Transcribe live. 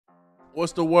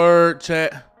What's the word,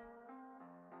 chat?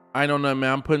 I don't know,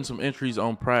 man. I'm putting some entries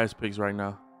on Prize Picks right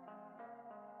now.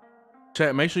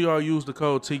 Chat, make sure y'all use the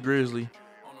code TGrizzly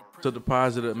to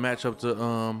deposit a match up to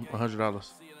 $100. Y'all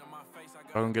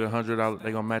gonna get $100.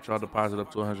 They gonna match y'all deposit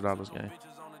up to $100 game.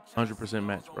 100%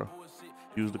 match, bro.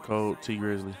 Use the code TGrizzly.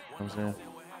 You know what I'm saying?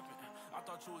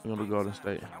 We're gonna go to Golden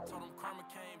State.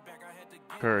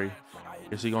 Curry.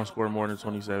 Is he gonna score more than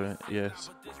 27? Yes.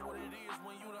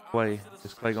 Clay.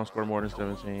 Is Clay gonna score more than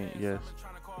 17? Yes.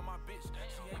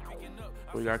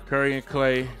 We got Curry and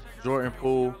Clay, Jordan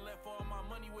Poole,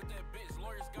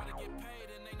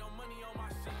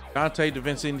 Dante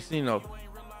DiVincenzo.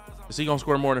 Is he gonna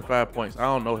score more than 5 points? I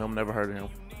don't know him, never heard of him.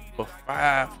 But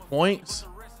 5 points?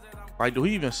 Like, do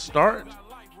he even start?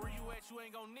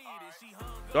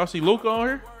 Y'all see Luka on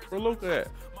here? Where Luka at?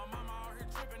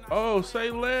 Oh, say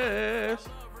less.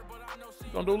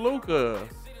 Gonna do Luka.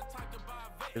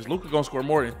 Is Luka gonna score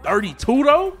more than 32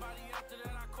 though?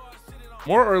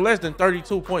 More or less than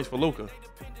 32 points for Luka?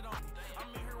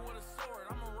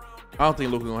 I don't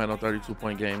think Luka gonna have no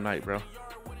 32-point game night, bro.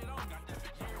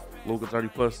 Luka 30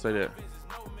 plus, say that.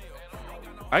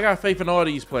 I got faith in all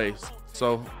these plays,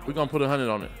 so we're gonna put 100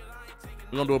 on it.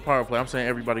 We're gonna do a power play. I'm saying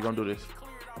everybody gonna do this.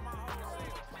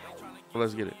 So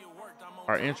let's get it.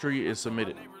 Our entry is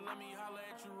submitted.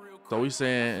 So we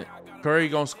saying Curry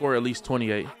gonna score at least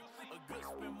 28.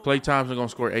 Klay Thompson gonna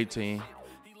score 18.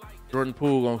 Jordan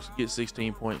Poole gonna get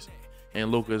 16 points,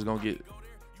 and Luka is gonna get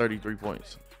 33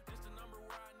 points.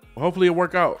 Well, hopefully it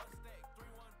work out.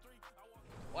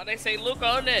 Why they say Luka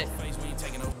on that?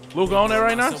 Luka on that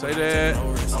right now? Say that.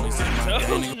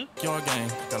 Your game,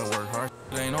 gotta work hard.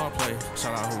 It ain't all play.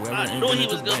 Shout out whoever I knew he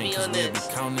was gonna be on that.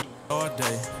 Counting all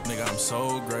day, nigga. I'm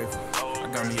so grateful. I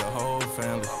got me a whole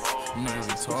family. Niggas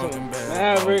be talking bad.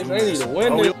 Mavericks, they need to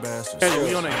win this. Hey,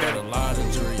 we on that game. A lot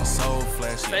of jury, so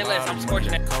flashy. Say less, I'm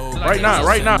scorching that. Right now,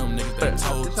 right now.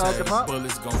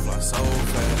 Bullets gon' fly so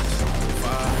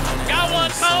fast. Got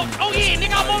one, coach. Oh yeah,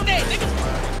 nigga, I'm on that, nigga.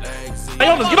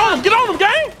 Hey, get on him, get on him,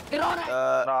 gang. Get on it.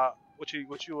 Nah, what you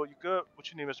good? What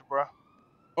you need, Mr. Brown?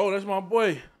 Oh, that's my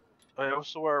boy. Hey,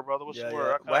 what's the word, brother? What's the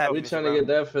word? We trying to get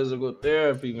that physical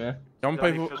therapy, man. I'm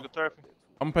gonna pay for physical therapy.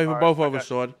 I'm gonna pay for both of us,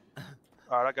 shorty.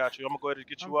 All right, I got you. I'm gonna go ahead and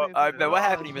get you up. All right, man. What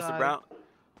happened to you, Mr. Brown?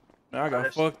 Man, I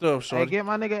got fucked up, shorty. Hey, get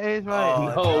my nigga Ace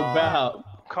right. No bout.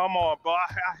 Come on, bro. I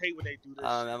hate when they do this.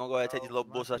 I'm gonna go ahead and take these little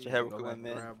bullshits out your head real quick,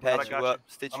 man. Patch you up,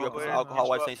 stitch you up with some alcohol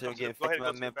wipes so you don't get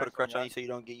infected, man. Put a crutch on you so you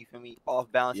don't get, you feel me,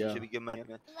 off balance. You should be good money,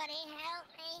 man.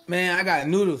 Man, I got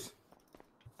noodles.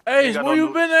 Hey, where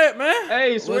you been at, man?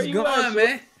 Hey, What's going on,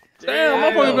 man? Damn,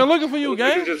 my boy been looking for you,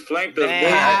 gang. You just flanked us,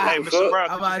 Hey, Mr.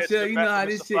 Brown, I'm about to tell you, know how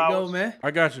this shit go, man.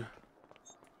 I got you.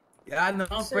 Yeah, I know.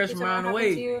 I'm fresh from around the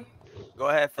way. Go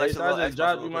ahead, flex I just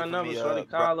dropped you my number, shorty.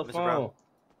 Call the phone.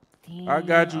 I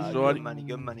got you, shorty. Good money,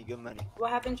 good money, good money. What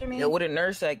happened, Jermaine? Yeah, with a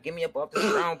nurse at, get me up off the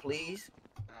ground, please.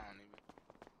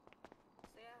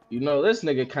 You know this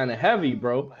nigga kind of heavy,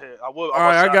 bro. All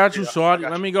right, I got you, shorty.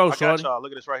 Let me go, shorty.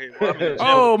 Look at this right here.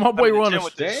 Oh, my boy running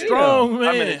strong, man.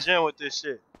 I'm in the gym with this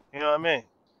shit. You know what I mean?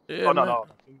 Yeah, oh, no.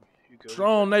 You good.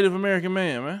 Strong Native American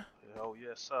man, man. Oh,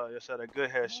 yes, sir. Yes, sir. That good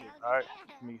hair shit. All right.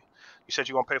 You said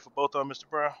you're going to pay for both of them, Mr.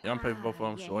 Brown? Yeah, I'm paying for both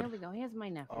of them, shorty. Here we go. Here's my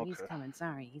nephew. Okay. He's coming.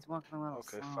 Sorry. He's walking a little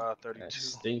Okay, slow. 532.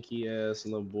 Stinky ass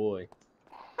little boy.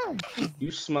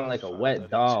 You smell like a wet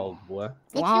dog, boy.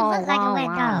 Wow, you look like a wet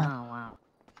dog. Wow.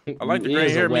 I like the gray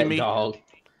hair, Mimi. Dog.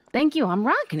 Thank you. I'm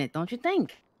rocking it, don't you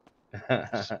think?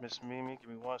 Miss Mimi, give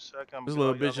me 1 second. This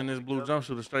little bitch in this blue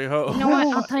jumpsuit, a straight hoe. You know what?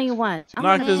 I'll tell you what.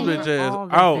 Knock this bitch ass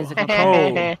out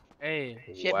cold. Hey,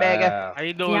 shit bagger. How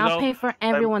you doing, I'll pay for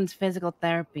everyone's physical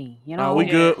therapy. You know. We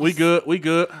good. We good. We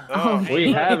good.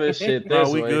 We having shit this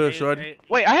we way. good, shorty.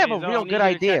 Wait, I have a real good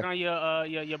idea. Check on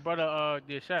your brother,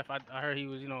 the chef. I heard he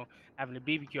was, having a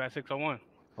BBQ at 601.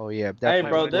 Oh yeah, hey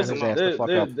bro, this is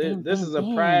a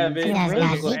private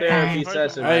physical therapy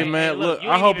session. Hey man, look,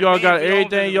 I hope y'all got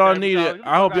everything y'all needed.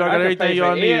 I hope y'all got everything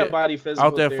y'all needed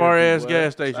out that far ass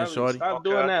gas station, shorty. Stop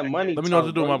doing that money. Let me know what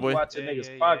to do, my boy. Watching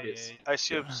niggas' pockets.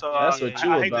 So that's what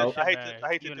you about. I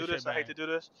hate to do this. I hate to do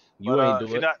this. You ain't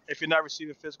do it. If you're not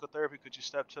receiving physical therapy, could you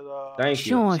step to the? Thank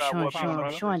you.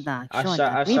 Sure, Doc. I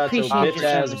shot your bitch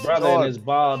ass brother in his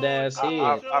bald ass head.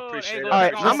 I appreciate it. All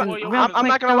right, I'm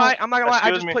not gonna lie.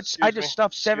 I just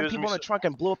stuffed 7 people in the trunk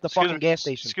and blew up the fucking gas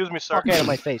station. Excuse me, sir. Fuck out of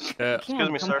my face. Excuse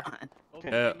me, sir.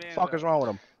 Fuck is wrong with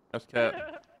him? That's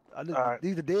cat.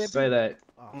 These are dead. Say that.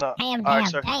 No. All right,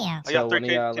 sir. Can y'all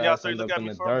three look at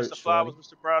me first? Mr. Flowers,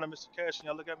 Mr. Brown, and Mr. Cash. Can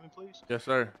y'all look at me, please? Yes,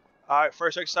 sir. All right,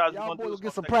 first exercise y'all we're gonna do is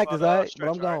get some practice, all right? But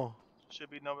I'm gone. Should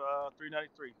be number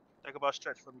 393. Think about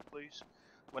stretch for me, please.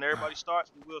 When everybody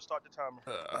starts, we will start the timer.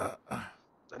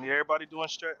 I need everybody doing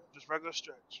stretch, just regular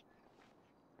stretch.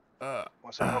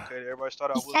 Once I okay, everybody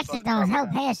start out. These stretches don't help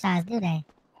headshots, do they?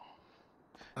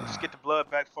 Just get the blood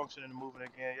back functioning and moving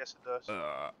again. Yes, it does.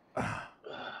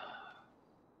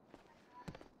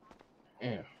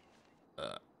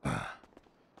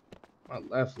 My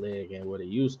left leg ain't what it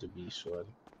used to be, shorty.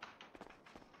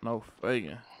 No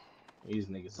faking. These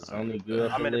niggas is only good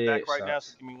for I'm in the back right now,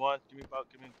 so shots. give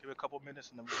me a couple minutes,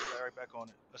 and then we'll get right back on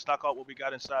it. Let's knock out what we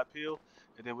got inside Peel,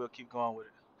 and then we'll keep going with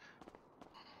it.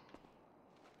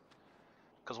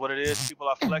 Because what it is, people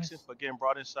are flexing, but getting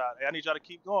brought inside. Hey, I need y'all to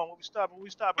keep going. When we stopping?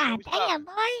 Damn,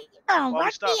 boy, you gonna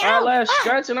work me All out. that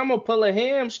stretching, I'm gonna pull a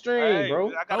hamstring, bro.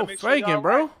 I gotta No make sure faking, y'all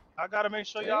bro. right. I gotta make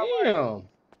sure y'all right.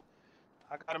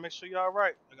 I gotta make sure y'all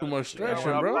right. Too much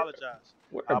stretching, I bro. apologize.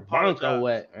 Where the Bronco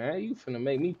at, man? You finna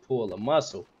make me pull a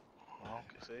muscle.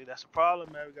 Okay, see, that's the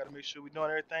problem, man. We gotta make sure we doing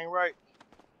everything right.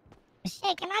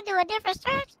 Shit, can I do a different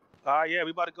stretch? Yeah,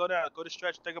 we about to go down. Go to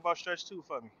stretch. Think about stretch 2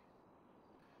 for me.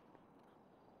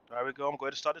 All right, we go. I'm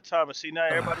going to start the timer. See, now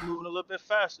everybody moving a little bit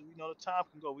faster. We know the time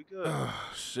can go. We good.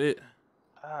 Shit.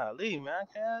 Lee, man.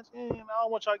 I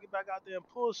don't want y'all to get back out there and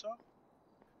pull something.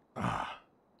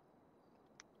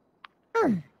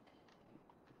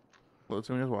 Look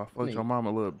to me, that's why I fucked your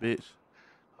mama, little bitch.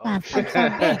 Oh, fuck your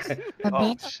bitch.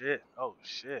 Oh, shit. Oh,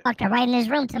 shit. Fucked her right in this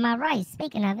room to my right,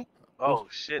 speaking of it. Oh,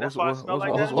 shit. That's why I smell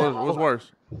like that? What's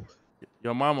worse?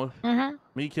 Your mama? Uh-huh.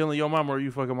 Me killing your mama or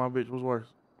you fucking my bitch? What's worse?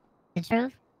 The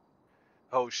truth?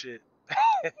 Oh, shit.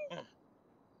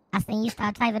 I seen you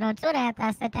start typing on Twitter after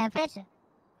I sent that picture.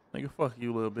 Nigga, fuck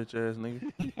you, little bitch ass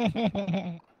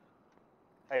nigga.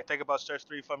 Hey, think about stretch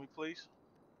 3 for me, please.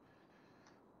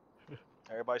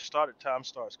 Everybody started. Time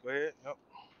starts. Go ahead. Yep.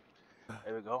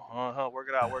 There we go. Work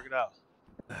it out. Work it out.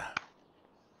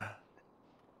 There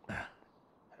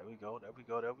we go. There we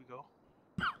go. There we go.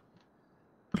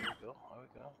 There we go. There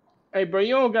we go. Hey, bro,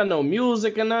 you don't got no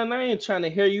music or nothing. I ain't trying to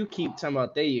hear you keep talking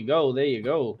about there you go, there you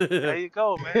go. There you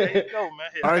go, man. There you go,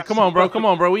 man. Here, all right, come on, bro. Come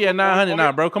on, bro. We at 900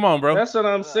 now, bro. Come on, bro. That's what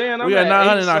I'm saying. We at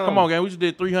 900 now. Come on, gang. We just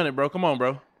did 300, bro. Come on,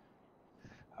 bro.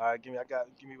 All right, you got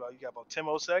about 10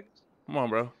 more seconds. Come on,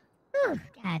 bro. God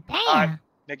damn. All right.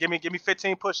 Now give me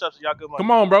 15 push-ups. Y'all good money.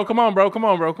 Come on, bro. Come on, bro. Come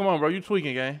on, bro. Come on, bro. You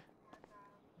tweaking, gang.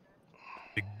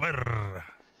 Big brr.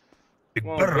 Big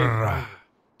brr.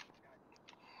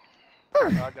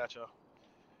 I got y'all.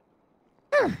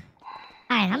 All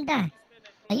right, I'm done.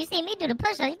 Now, you see me do the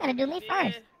push-up, you gotta do me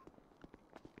first.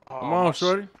 Come on,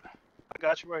 shorty. I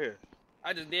got you right here.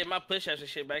 I just did my push-ups and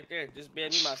shit back there. Just being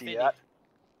me my 50.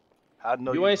 I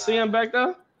know you ain't seeing back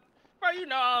there? Bro, you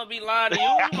know I don't be lying to you.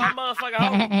 You my motherfucker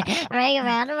homie. Ring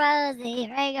around the rosy,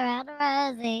 ring around the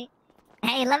rosy.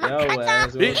 Hey, let my Yo, cut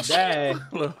ass off. was dang.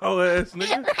 Oh, ass nigga.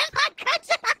 Let my cut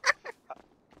off.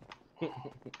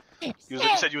 You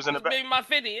said you was in the back. Maybe my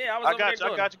 50, yeah. I got you.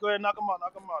 I got you. Go ahead, knock him out.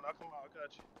 Knock him out. Knock him out. I got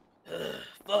you.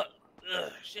 Fuck.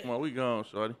 Shit. Come on, we gone,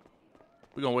 shorty.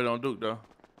 We gonna wait on Duke though.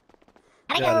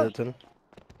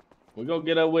 We gonna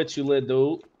get up with you,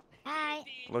 little dude. Hi.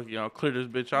 Lucky y'all clear this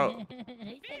bitch out.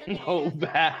 No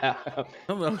bad.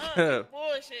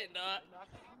 Bullshit, dog.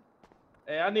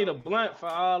 Hey, I need a blunt for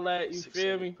all that. You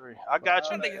feel me? I got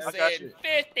you. I got you.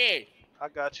 50. I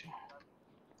got you.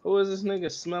 Who is this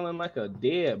nigga smelling like a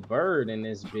dead bird in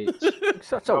this bitch?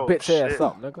 Shut your bitch ass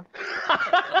up, nigga.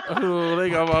 Oh,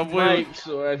 they got my boy.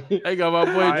 They got my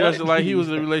boy dressed like he was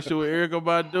in a relationship with Erica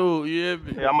Badu. Yeah,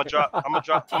 hey, I'm gonna drop.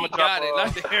 Got it.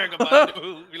 Not the Erica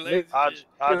Badu.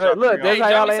 I'll drop. Look, that's how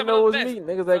y'all ain't know it's me.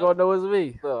 Niggas ain't gonna know it's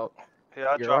me. So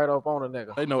I'll get drop. right up on a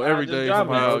nigga. They know everything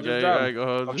somehow. Okay,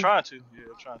 I'm trying to. Yeah,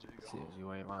 I'm trying to.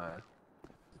 You ain't lying.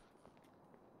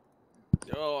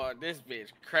 Oh, this bitch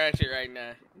crashing right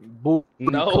now. No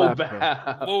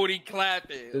bad. Booty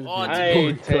clapping.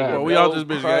 Bro, we all this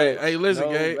bitch, gang. Hey, listen,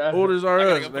 gang. Orders are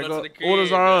us, nigga.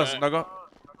 Orders are us, nigga.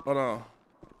 Hold on.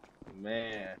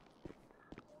 Man.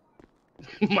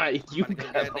 Mike, you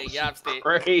got that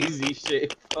crazy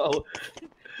shit, bro.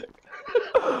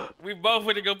 We both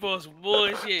finna go pull some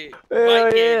bullshit. Hell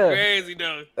Mike yeah. crazy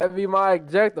though. That be my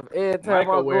objective every time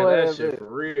I wear go that shit for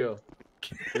real.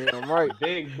 Yeah, I'm right.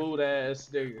 Big boot ass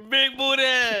nigga. Big boot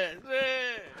ass.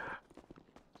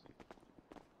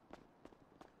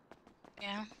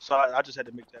 Yeah. So I just had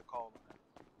to make that call.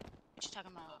 What you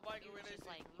talking about? Like,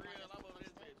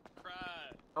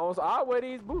 I'll wear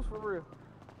these boots for real.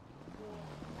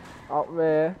 Oh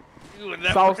man. You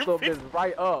Sauce up is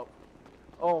right up.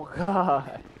 Oh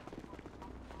god.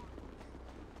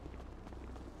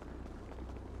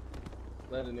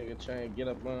 Let a nigga try and get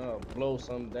up blow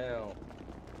something down.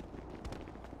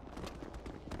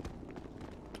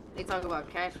 They talk about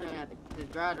cash at the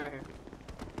Just drive right here.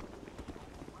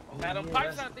 Had them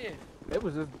pipes out there. It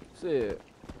was just shit.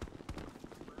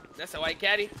 That's a white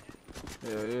caddy.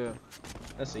 Yeah.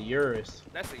 That's a Urus.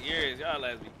 That's a years. Y'all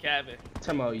let's be capping.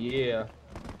 Talking about yeah.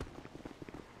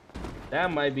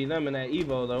 That might be them in that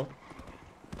Evo though.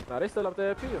 Nah, they still up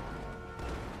there at Pier.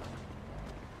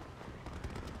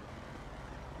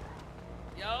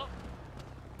 Yo.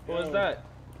 Who is that?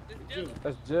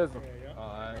 That's Jizzle.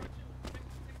 Alright.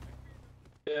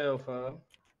 Yeah, fam.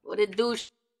 What it do?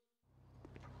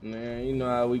 Man, you know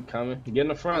how we coming. Get in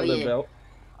the front, little belt.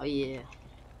 Oh yeah.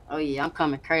 Oh yeah, I'm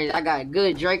coming crazy. I got a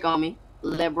good Drake on me.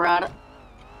 Little brother.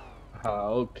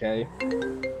 Oh, okay.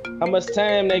 How much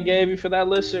time they gave you for that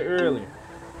little shit earlier?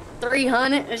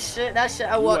 300 and shit. That shit,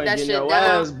 I walked that shit down. Your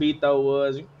ass beat though,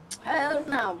 was you? Hell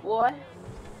no, boy.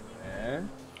 Man.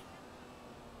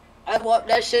 I walked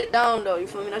that shit down though. You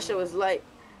feel me? That shit was light.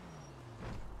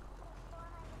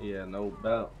 Yeah, no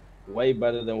doubt. Way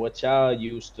better than what y'all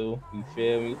used to. You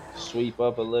feel me? Sweep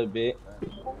up a little bit.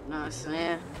 Know what I'm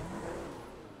saying?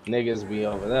 Niggas be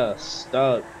over there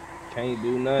stuck. Can't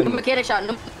do nothing. No mechanic shot.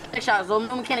 No mechanic shot. No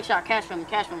mechanic shot. Cash from me.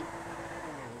 Cash from me.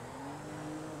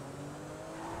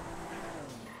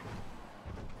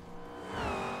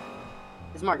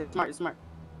 It's smart. It's smart. It's smart.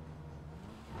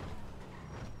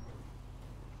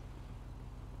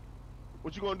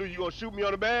 What you gonna do? You gonna shoot me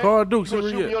on the bag? Call Duke. You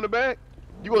gonna shoot me on the bag?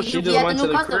 You gonna She shoot just me? went to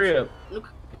the crib.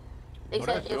 They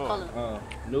said it's calling.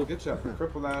 Nuke. Get your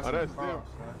cripple ass. Oh, that's them.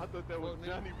 I thought that was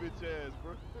Johnny bitch ass,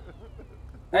 bro.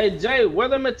 Hey Jay, where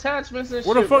them attachments and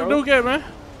Where shit, the fuck bro? Duke at, man?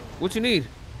 What you need?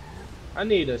 I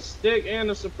need a stick and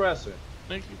a suppressor.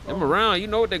 Thank you. Them around. You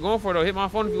know what they're going for though. Hit my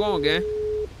phone if you want, gang.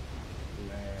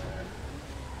 Man.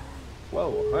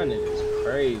 1200 is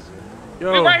crazy.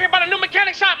 Yo. We right here by the new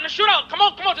mechanic shop in the shootout. Come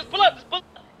on, just pull up.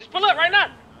 Just pull up right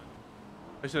now.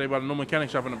 They said they about a new mechanic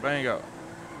shop in the bang out.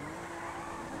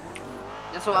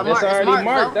 That's what I That's marked. already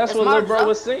marked. Though. That's It's what little marked, bro though.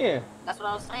 was saying. That's what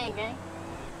I was saying, gang.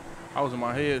 I was in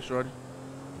my head, shorty.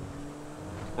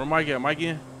 Where Mike at? Mike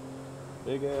in?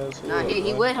 Big ass. Nah,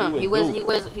 he with him. He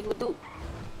with Duke.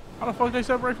 How the fuck they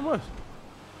separate from us?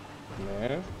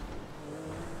 Man.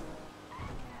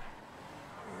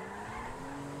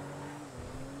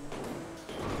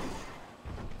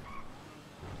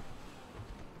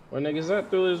 Where niggas at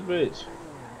through this bitch?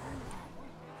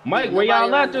 Mike, where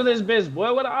y'all at through this bitch,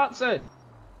 boy? What the op say?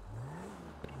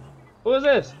 Who is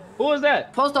this? Who is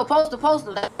that? Postal.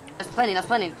 That's plenty.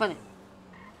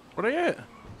 Where they at?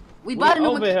 We buy the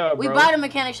new we buy the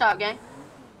mechanic shop, gang.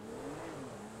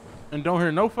 And don't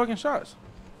hear no fucking shots.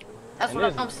 That's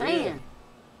what I'm saying.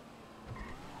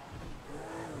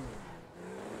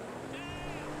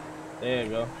 There you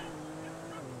go.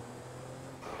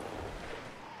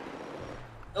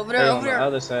 Over there. On the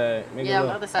other side. Yeah, on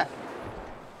the other side.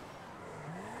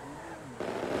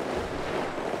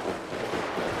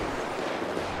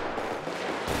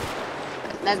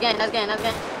 That's gang.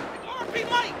 RP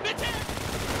Mike, bitch ass.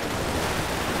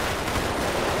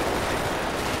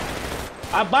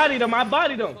 I bodied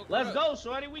him. Let's go,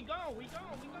 shorty. We gone, shorty.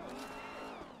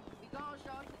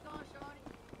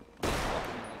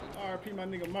 RP my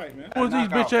nigga Mike, man. Who's these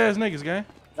bitch ass niggas, gang?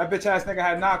 That bitch ass nigga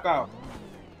had knockout.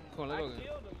 Come on,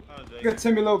 Get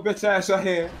Timmy little bitch ass right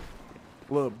here.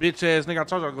 Little bitch ass nigga. I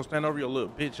told you I was gonna stand over your little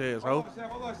bitch ass hoe.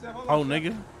 Oh,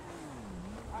 nigga.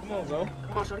 Come on, bro.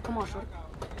 Come on, shorty.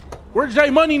 Where J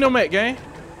Money no at, gang?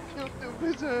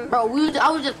 Bro, I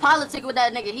was just politicking with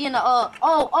that nigga. He in the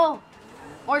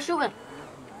more shooting.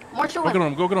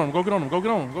 Go get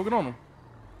on him.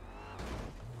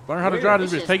 Learn how to drive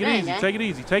this bitch. Take it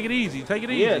easy.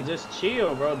 Yeah, just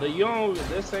chill, bro.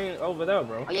 This ain't over there,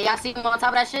 bro. Oh yeah, y'all see him on top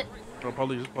of that shit? Bro,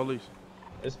 police.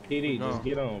 It's PD. No. Just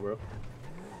get on, bro.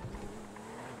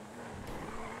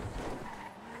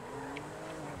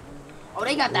 Oh,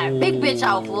 they got that big bitch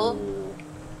out, fool.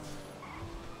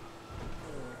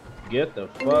 Get the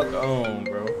fuck on,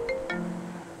 bro.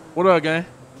 What up, gang?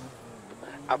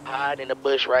 I'm hiding in the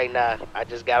bush right now. I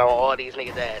just got on all these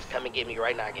niggas' ass. Come and get me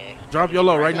right now, gang. Drop your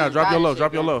low right now. Drop your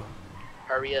low.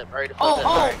 Hurry up. Hurry the fuck up.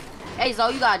 Oh. Hey, Zo,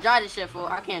 you gotta drive this shit, fool.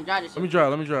 I can't drive this shit.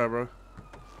 Let me drive, bro.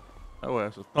 That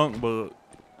ass a thunk bug.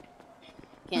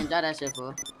 Can't drive that shit,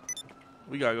 fool.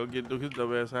 We gotta go get his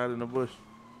dumb ass hide in the bush.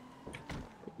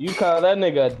 You call that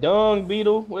nigga a dung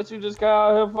beetle? What you just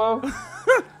called him for?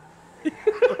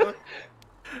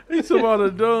 He's about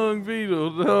a dung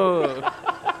beetle, dog.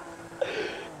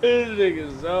 This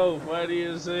nigga so funny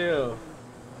as hell.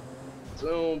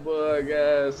 June bug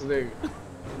ass nigga.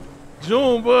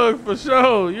 June bug for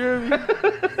sure, you hear me?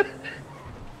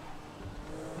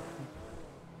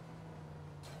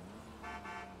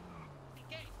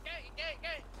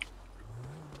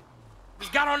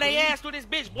 their ass through this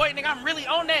bitch, boy, nigga. I'm really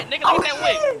on that, nigga. Look at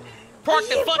that whip. Park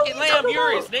the fucking Lamb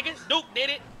yours, nigga. Duke did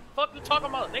it. Fuck you talking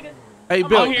about, nigga? Hey, I'm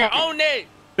Bill. out here on that.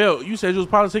 Bill, you said you was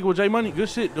politicking with J Money. Good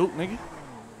shit, Duke, nigga.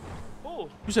 Who?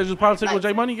 You said you was politicking with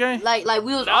J Money, gang? Like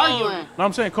we was arguing. No,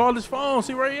 I'm saying call his phone,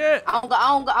 see where he at.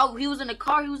 He was in the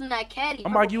car. He was in that caddy.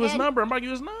 I'm about to give you his number. Let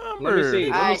me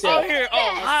see. I'm out here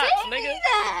on hot, nigga.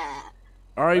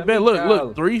 All right, bet.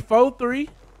 Look. 343.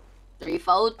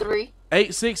 343.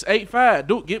 8685.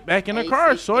 Dude, get back in the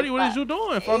car, shorty. What is you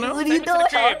doing, for now? Take me to the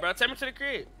crib, bro. Take me to the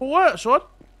crib. For what, shorty?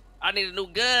 I need a new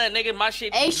gun, nigga. My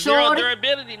shit Hey, zero shorty.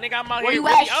 durability, nigga. I'm out Where here you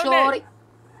really at, on shorty? that.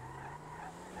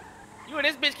 You and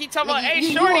this bitch keep talking about, hey,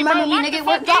 You shorty, remember bro. me, nigga?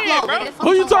 What drop low, bro. nigga?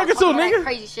 Who you talking to, nigga?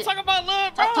 Crazy shit. Talking about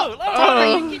love, bro.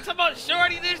 You keep talking about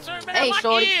shorty, this shorty, man. Hey, Lock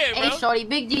shorty. in, bro. Hey, shorty.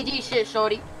 Big GG shit,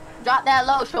 shorty. Drop that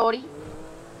low, shorty.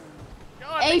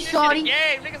 Y'all Hey, think this shit a shorty.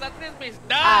 game. Niggas after this bitch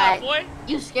dying, boy.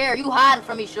 You scared. You hiding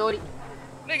from me, shorty.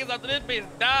 Niggas after this bitch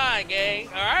dying, gang.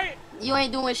 Alright? You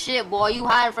ain't doing shit, boy. You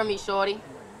hiding from me, shorty.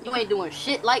 You ain't doing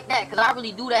shit like that, cause I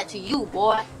really do that to you,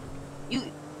 boy. You.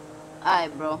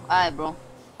 Alright, bro. Alright, bro.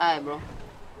 Alright, bro.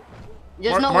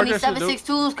 Just know when these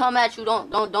 7.62s come at you,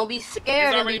 don't be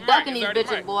scared and be ducking these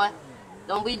bitches, boy.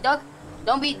 Don't be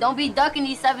ducking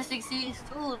these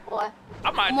 7.62s, boy.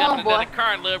 I might jump into the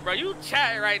car, little bro. You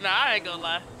chatting right now. I ain't gonna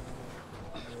lie.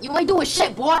 You ain't doing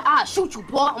shit, boy. I'll shoot you,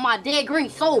 boy, on my dead green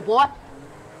soul, boy.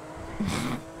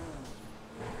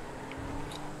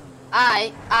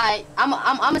 Alright.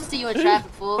 I'ma see you in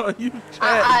traffic, fool.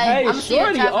 Hey,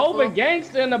 shorty, over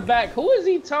gangster in the back. Who is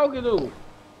he talking to?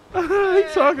 He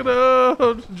talking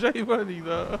to J Money,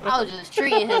 though. I was just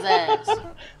treating his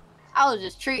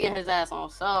ass. On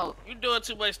so. You doing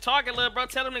too much talking, little bro.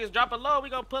 Tell them niggas drop a low. We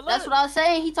gonna pull up. That's what I was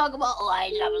saying. He talking about, oh, I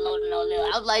ain't dropping low to no little.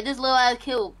 I was like, this little ass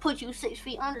kid will put you 6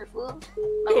 feet under, fool.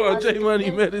 Like, J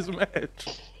Money met his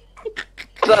match.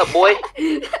 What's up, boy?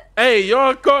 Hey,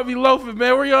 y'all caught me loafing,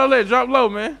 man. Where y'all at? Drop low,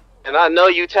 man. And I know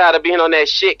you tired of being on that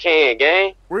shit can,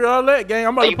 gang. Where y'all at, gang?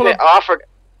 I'm about to pull up.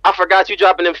 I forgot you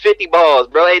dropping them 50 balls,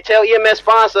 bro. Hey, tell EMS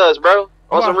sponsor us, bro.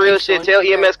 On some real shit, tell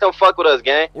EMS come fuck with us,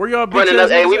 gang. Where y'all running up?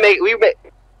 Hey, we make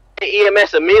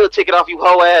EMS a meal ticket off you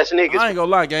hoe ass niggas. I ain't gonna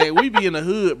lie, gang. We be in the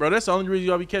hood, bro. That's the only reason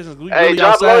y'all be catching us. We hey, really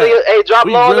drop outside. drop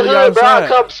low in the hood, bro. I'll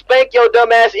come spank your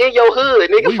dumb ass in your hood,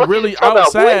 nigga. We really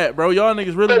outside, bro. Y'all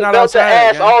niggas really not outside.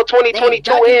 Ass all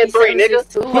 2022 and 3,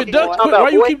 nigga. Quit why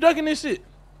you keep ducking this shit?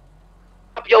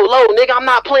 Yo, low, nigga, I'm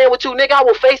not playing with you, nigga. I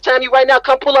will FaceTime you right now.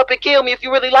 Come pull up and kill me if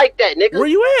you really like that, nigga. Where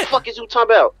you at? What the fuck is you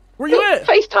talking about? Where you at?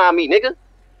 FaceTime me, nigga.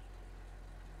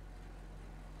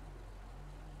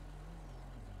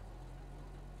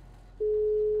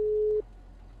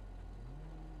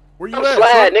 Where you Come at?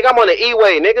 slide, nigga. I'm on the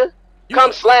E-way, nigga.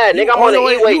 Come slide, nigga. I'm on the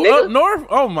E-way, nigga. Up north?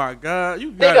 Oh my god,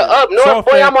 you got nigga up north,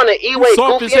 boy. I'm on the E-way.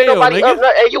 Goofy, ain't nobody up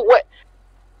north. Hey, you what?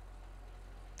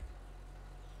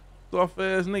 Soft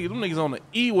ass niggas. Them niggas on the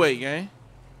E-way, gang.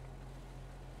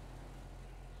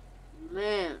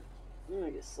 Man, them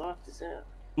niggas soft as hell.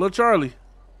 Lil Charlie.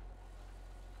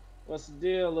 What's the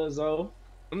deal, Lizzo?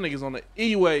 Them niggas on the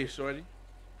E-way, shorty.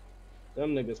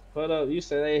 Them niggas put up. You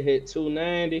said they hit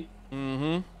 290.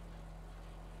 Mm-hmm.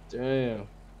 Damn.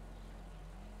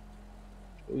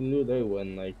 We knew they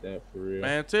wasn't like that for real.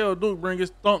 Man, tell Duke bring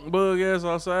his thunk bug ass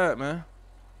outside, man.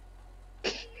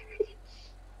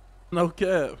 No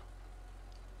cap.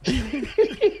 This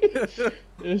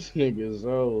nigga's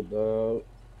old, dog.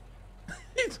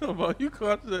 He talking about you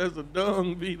caught this as a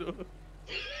dung beetle.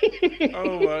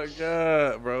 Oh my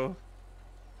god, bro.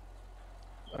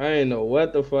 I ain't know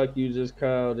what the fuck you just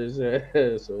called his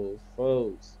ass, old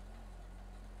folks.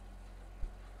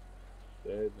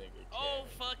 That nigga. Oh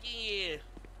fucking yeah.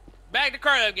 Back the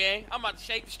car up, gang. I'm about to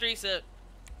shake the streets up.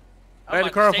 Back the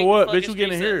car for what? Bitch, you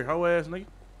getting in here, hoe ass nigga.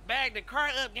 Bag the car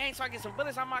up, gang, so I get some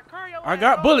bullets on my car. Yo, I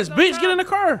got bullets, bitch. Get in the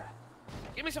car.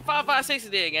 Give me some 5.56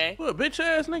 there, gang. What, bitch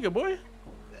ass nigga, boy?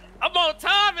 I'm on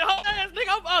time and whole ass nigga.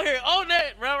 I'm out here on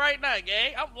that, bro, right now,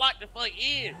 gang. I'm locked the fuck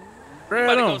in.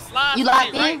 You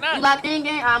locked in? Right, you locked in,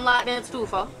 gang? I'm locked in too,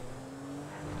 fo.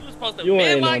 You was supposed to be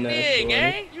locked in,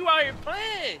 gang. You out here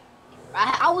playing.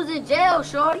 I was in jail,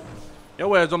 shorty.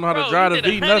 Your ass don't know how to drive the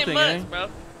V nothing, gang. Bro.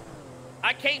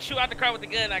 I can't shoot out the car with the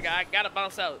gun. I gotta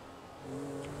bounce out.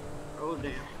 Oh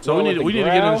damn. So we need to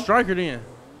get in the striker then.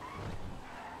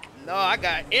 No, I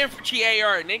got infantry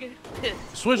AR, nigga.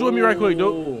 Switch with me right quick,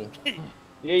 dude.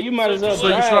 Yeah, you might as well so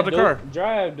you can start the car.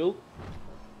 Drive, dude.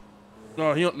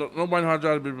 No, nobody know how to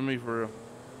drive the bitch but me for real.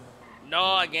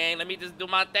 No, gang. Let me just do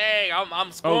my thing.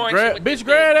 I'm scoring. Oh, bitch,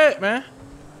 grab that, man.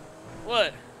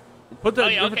 What? Put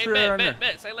that infantry AR in there.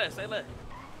 Bet. Say less.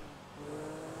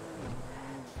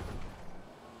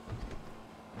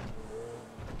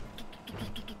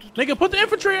 Nigga, put the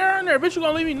infantry air in there. Bitch, you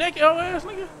gonna leave me naked, hoe ass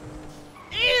nigga?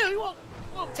 Ew, you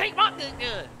won't take my good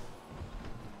gun.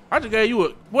 I just gave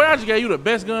you the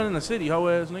best gun in the city, hoe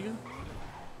ass nigga.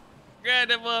 Grab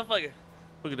that motherfucker.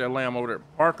 Look at that lamb over there.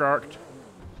 Parked.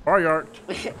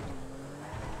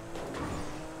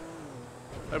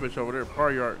 That bitch over there,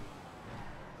 parked.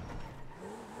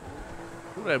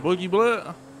 Who that, Boogie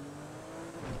Blood?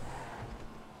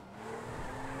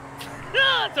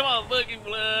 Talk about Boogie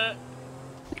Blood.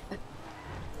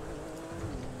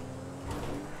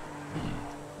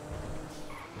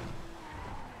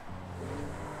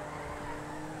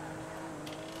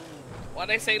 Why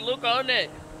they say Luke on that?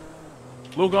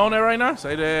 Luke on there right now?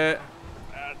 Say that.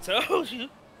 I told you.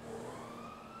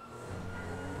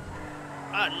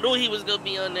 I knew he was gonna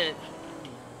be on that.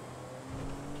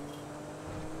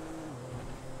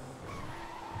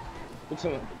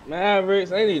 Mavericks,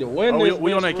 they need to win this.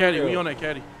 We on that caddy. We on that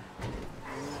caddy.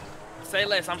 Say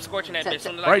less. I'm scorching that bitch.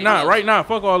 Right now.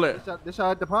 Fuck all that. This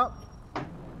shot at the pop.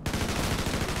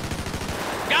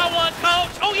 Got one,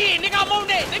 coach. Oh yeah, nigga, I'm on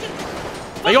that, nigga.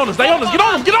 They on us. Get on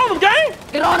them, gang.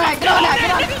 Get on that.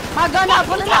 My gun out,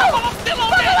 pull it out. I'm still on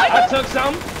that.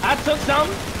 I took some.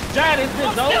 Jad is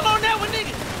this, though. I'm still on that one,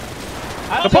 nigga.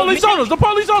 The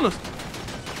police on us.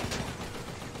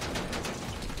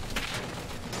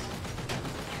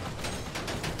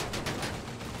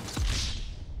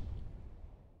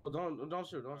 Don't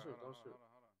shoot.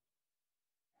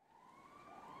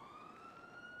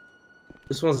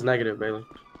 This one's negative, Bailey.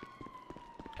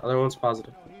 Other one's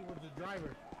positive. He was the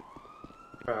driver.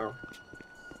 Bro.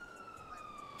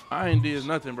 I ain't did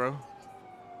nothing, bro.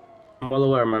 I'm well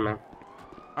aware, my man.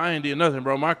 I ain't did nothing,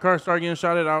 bro. My car started getting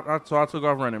shot at, so I took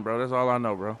off running, bro. That's all I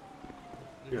know, bro.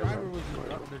 The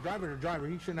driver.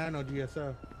 He shouldn't have no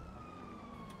GSR.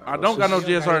 I don't got no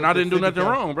GSR, and I didn't do nothing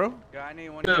wrong, bro.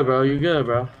 Good, bro. You good,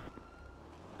 bro.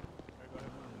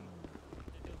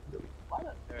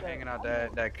 They're hanging out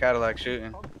that Cadillac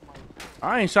shooting.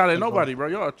 I ain't shot at nobody, bro.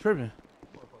 Y'all tripping.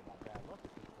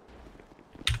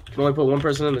 You only put one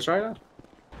person in the try now?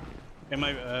 It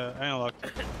might, I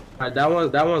unlocked. Alright,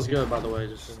 that one's good, by the way.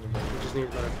 We just need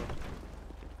better.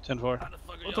 10-4.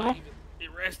 What's wrong?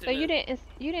 So you didn't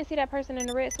see that person in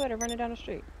the red sweater running down the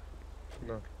street?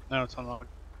 No, it's unlocked.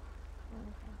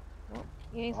 Well,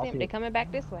 you ain't see them. They coming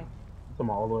back this way. Come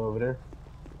all the way over there.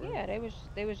 Yeah, they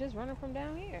was just running from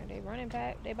down here. They running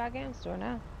back. They by gun store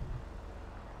now.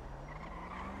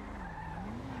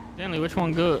 Stanley, which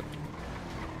one good?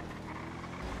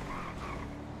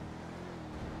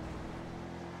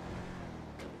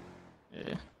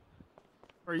 Yeah.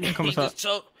 Or you can come inside.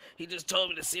 He just told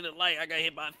me to see the light. I got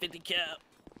hit by a 50 cal.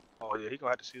 Oh yeah, he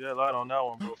gonna have to see that light on that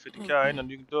one, bro. 50 cal, ain't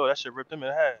nothing you can do. That shit ripped him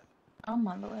in half. I'm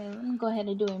on the way. Let me go ahead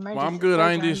and do emergency. Well, I'm good.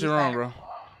 I ain't did shit wrong, bro.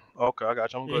 Okay, I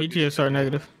got you. I'm good. He GSR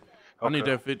negative. I need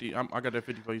that 50. I got that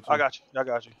 50 for you too. I got you.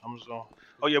 I'm just going.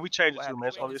 Oh yeah, we changed it too, man.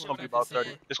 It's gonna be about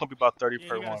 30. It's gonna be about 30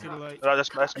 per one.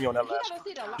 That's me on that last one.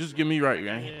 Just get me right,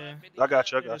 gang. Yeah. I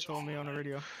got you. Told me on the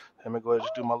radio. Let me go ahead and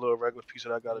just do my little regular piece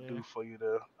that I gotta do for you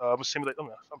there. I'm gonna simulate. I'm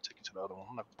taking you to the other one.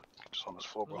 I'm not gonna put this on this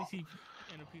floor, bro.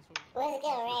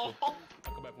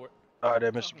 All right,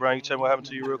 there, Mr. Brown. You tell me what happened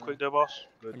to you real quick, there, boss.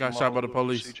 I got shot by the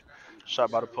police. Procedure.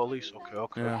 Shot by the police.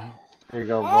 Okay. Yeah. Here you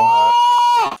go, bro.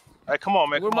 Hey, come on,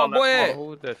 man. Where Come my on, boy now. at?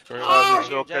 All right,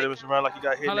 you okay, Mr. Brown? Like you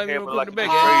got hit in the head, but like you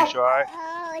grazed you, all right?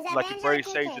 Like you grazed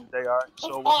Sage today, all right?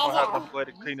 So what's gonna happen? Go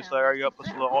ahead and clean this area up, put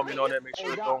some little ointment on that, make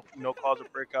sure it don't, cause a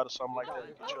breakout or something like that.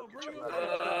 Get your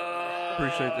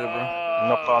Appreciate that, bro.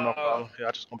 No problem. Yeah,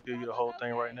 I just gonna peel you the whole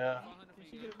thing right now.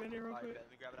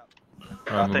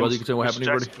 My brother, you can tell what happened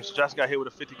to you, Mr. Jackson got hit with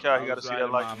a 50 cal. He got to see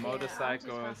that light. My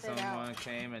motorcycle and someone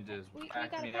came and just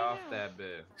backed me off that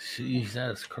bitch. Jeez,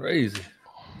 that's crazy.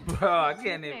 Bro, I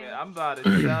can't even. I'm about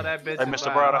to sell that bitch. Hey,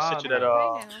 Mr. Brown, I sent you that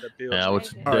bill. Yeah, I would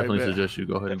definitely suggest you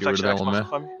go ahead and get rid of that one, man.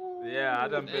 Yeah, I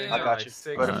done been I got you. like 6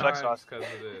 Go ahead and flex times on.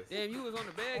 because of this. Damn, you was on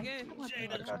the bed again?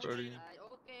 I got you.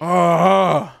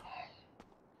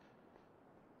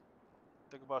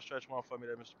 Think about stretch one for me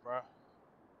there, Mr. Brown.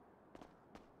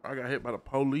 I got hit by the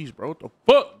police, bro. What the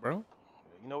fuck, bro?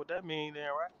 You know what that means then,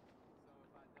 right?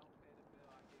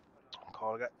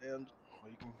 Call goddamn. Well,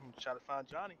 you can try to find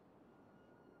Johnny.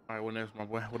 All right, what else, my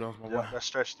boy? What else, my boy? That's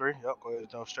stretch 3. Yep, go ahead.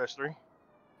 No, stretch 3.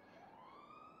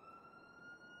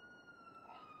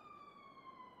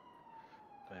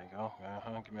 There you go.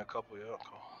 Give me a couple. Yep,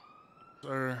 cool.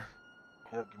 Sir.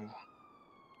 Yep, give me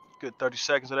good 30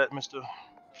 seconds of that, Mr.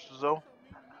 Zoe.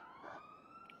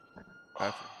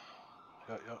 Gotcha.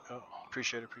 Yep.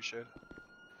 Appreciate it.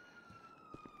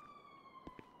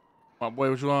 My boy,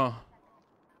 what you on?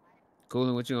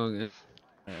 Coolin', what you on get?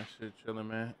 Man, shit chilling,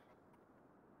 man.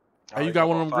 Hey, you got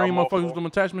one of them green motherfuckers with them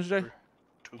attachments, Jay?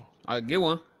 I get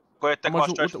one. Go ahead, take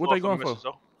what they going for?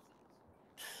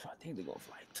 I think they going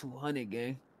for like 200,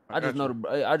 gang. I just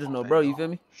know, bro. You feel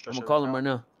me? I'm gonna call him right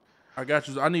now. I got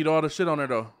you. I need all the shit on there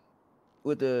though.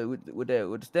 With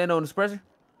the stand on dispenser?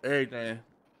 Everything.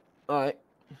 All right.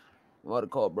 I'm about to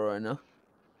call bro right now.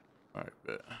 All right,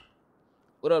 bet.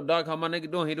 What up, Doc? How my nigga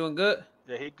doing? He doing good?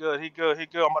 Yeah, he good.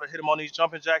 I'm about to hit him on these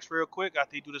jumping jacks real quick.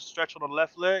 After he do the stretch on the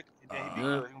left leg, and then he be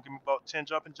good. He gonna give me about 10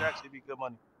 jumping jacks. He be good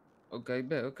money. Okay,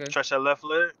 bet. Okay. Stretch that left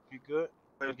leg. Be good.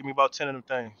 He'll give me about 10 of them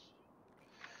things.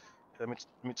 Let me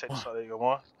take this out. There you go.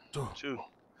 1, 2,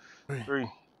 3.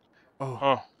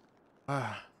 4,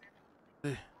 5,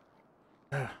 6,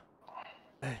 7,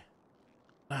 8,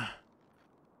 9,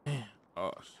 10.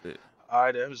 Oh shit. All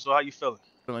right, then. So how you feeling?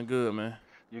 Feeling good, man.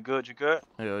 You good? You good?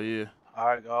 Hell yeah. All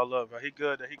right, all love, bro. He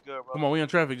good, bro. Come on, we in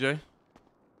traffic, Jay.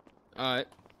 All right.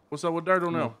 What's up with Dirt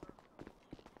on now?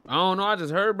 I don't know. I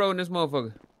just heard, bro, in this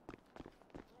motherfucker.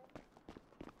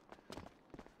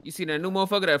 You see that new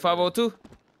motherfucker, that 502?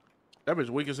 That bitch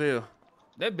weak as hell.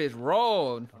 That bitch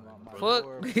raw. Fuck.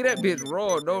 That bitch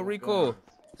raw. No recoil.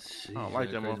 I don't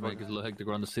like that motherfucker. It's a little hectic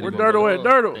around the city. Where Dirtle at?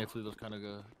 Dirtle. Definitely those kind of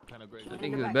great. I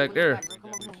think it's back there.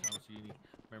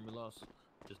 Memory loss.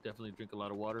 Just definitely drink a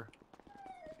lot of water.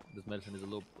 This medicine is a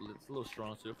little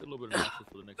strong, so you'll feel a little bit of nauseous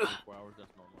for the next 24 hours.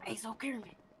 That's normal. Hey, so carry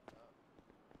me.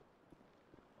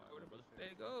 There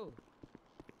you go.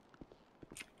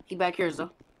 He back here, so.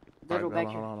 Dirtle back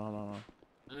here. Hold on.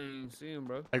 I ain't see him,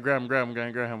 bro. Hey, grab him,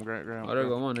 gang. Grab him. Oh, there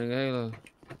go one nigga. Hey, look.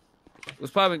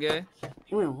 What's poppin', gang?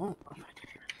 Yo.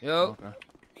 Okay.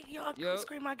 Nigga, y'all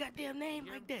scream my goddamn name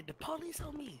like that. The police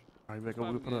on me. All right, back up.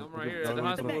 I'm right here at the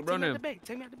hospital, bro. Take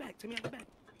me out the back.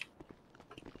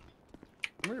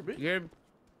 Come here, bitch. You hear me?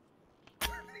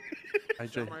 Hey,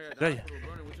 Jay.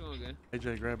 What you on, gang? Hey,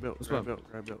 Jay, grab belt. Grab belt.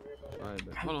 All right,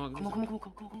 bet. Hold on. Come on. I'm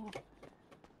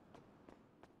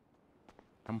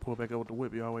gonna pull back up with the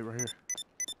whip. Y'all wait right here.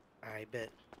 All right, bet.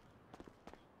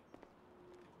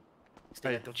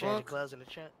 Still got them change gloves in the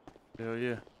chat. Hell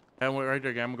yeah. Have one right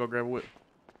there, gang. I'm gonna go grab a whip.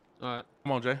 All right.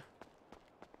 Come on, Jay.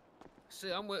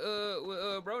 Shit, I'm with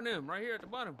bro them right here at the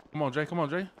bottom. Come on, Jay.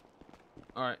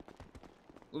 All right.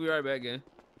 We'll be right back, gang.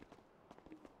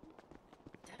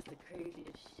 That's the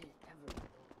craziest shit ever.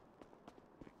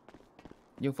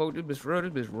 Yo, folk, this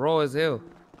bitch raw as hell.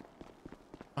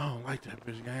 I don't like that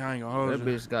bitch, gang. I ain't gonna hold you. That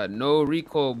bitch got no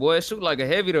recoil, boy. It shoot like a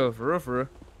heavy though, for real.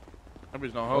 That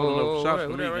bitch don't hold enough shots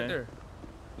for me, right gang. there.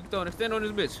 You can throw an extend on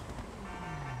this bitch.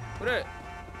 Who that?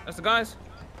 That's the guys?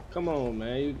 Come on,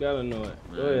 man. You gotta know it.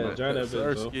 Go ahead, drive that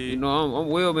bitch, bro. You know, I'm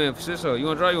Will, man, for shit, so. You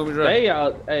wanna drive? You want me to drive?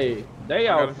 They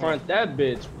out front that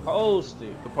bitch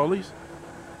posted. The police?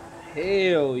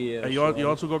 Hell yeah. Hey,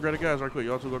 y'all two go grab the guys right quick.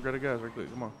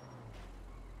 Come on.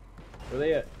 Where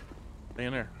they at? They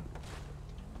in there.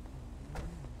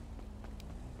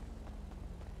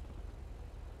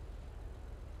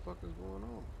 What the fuck is going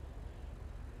on?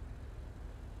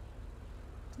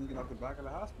 Sneaking out the back of the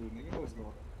hospital, nigga. What's going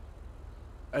on?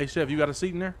 Hey, Chef, you got a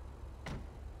seat in there?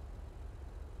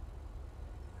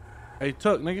 Hey,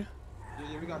 Tuck, nigga.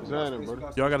 Yeah, we got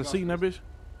Y'all got a seat in that bitch?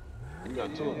 We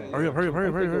got two. Hurry up.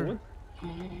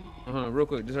 Real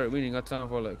quick, just hurry. We ain't got time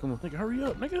for that. Come on. Nigga, hurry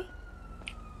up, nigga.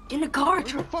 In the car.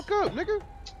 Shut the fuck up, nigga.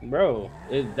 Bro,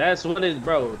 that's what it is,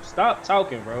 bro. Stop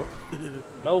talking, bro.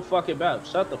 No fucking bap.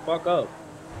 Shut the fuck up.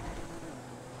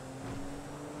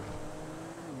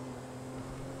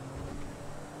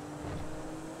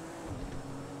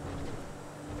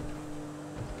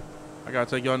 I gotta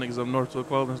take y'all niggas up north to a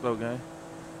clothing store, gang.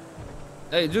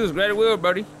 Hey, Juice, grab the wheel,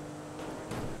 buddy.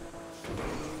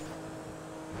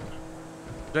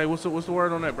 Jay, what's the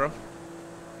word on that, bro?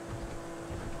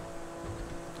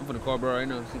 I'm finna call bro right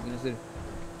now. See in the city.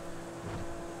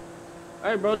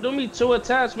 Hey, bro, do me 2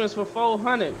 attachments for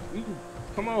 400.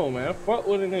 Come on, man. Fuck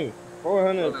with a nigga.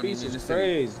 400 a piece is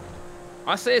crazy.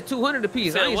 I said 200 a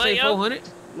piece. I ain't say 400.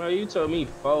 Bro, you told me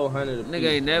 400 a piece. Nigga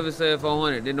ain't never said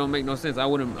 400. That don't make no sense. I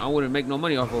wouldn't make no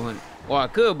money off 400. Or I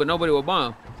could, but nobody would buy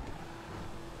them.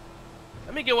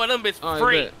 Let me get one of them bitches for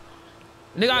free. Bet.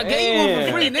 Nigga, I gave you one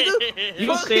for free, nigga.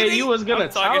 You said you was gonna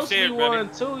toss me shit,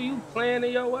 one too. You playing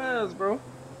in your ass, bro.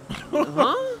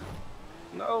 Huh?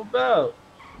 No doubt.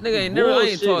 Nigga ain't never. I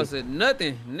ain't tossed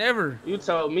nothing. Never. You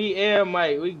told me and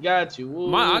Mike, we got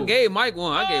you. I gave Mike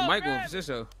one. I gave Mike one for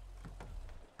sure.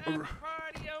 You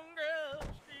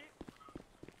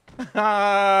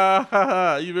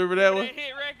remember that one?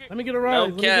 Let me get a ride.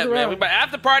 No cap, man. We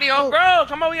after party on Grove.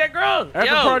 Come on, we at Grove.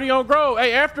 After party on Grove.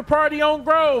 Hey, after party on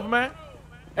Grove, man.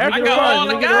 I got all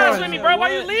the guys with me, bro.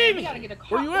 Why you leaving?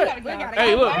 Where you at?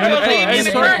 Hey, look. Hey,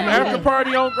 after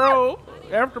party on Grove.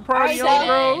 After party on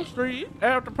Grove Street.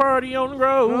 After party on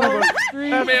Grove Street.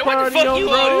 Man, what the fuck you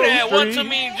all do that? One too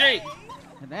many drink.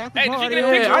 Hey, did you get a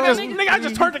picture of that nigga? I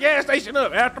just turned the gas station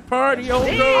up. After party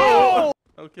on Grove.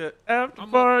 Okay. After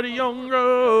party on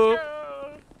Grove.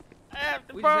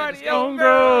 After party on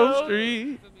Grove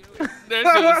Street. That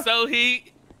shit was so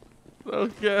heat.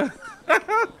 Okay.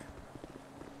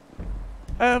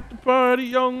 After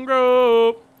party on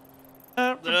Grove.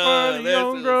 After party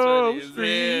on Grove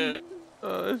Street.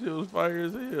 Oh, that shit was fire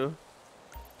as hell.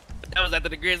 That was after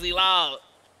the Grizzly Law.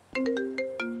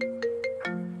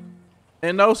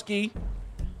 And no ski.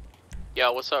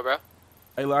 Yo, what's up, bro?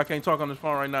 Hey, look, I can't talk on this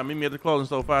phone right now. Meet me at the clothing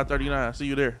store, 539. See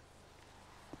you there.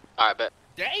 All right, bet.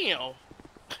 Damn.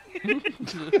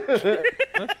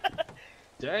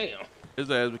 Damn. His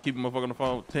ass been keeping motherfucker on the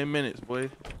phone 10 minutes, boy.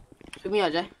 Shoot me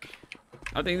out, Jay.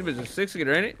 I think this bitch is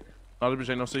 6-seater, ain't it? No, this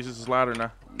bitch ain't no 6, it's a slider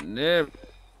now. Never.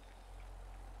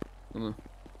 Come on.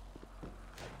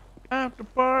 After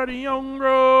party on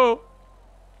Grove.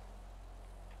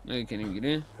 Nigga can't even get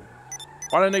in.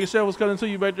 Why that nigga Chef was cutting to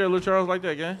you back there, Lil Charles, like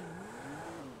that, gang?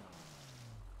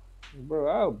 Bro,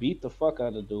 I'll beat the fuck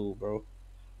out of dude, bro.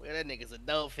 Well, that nigga's a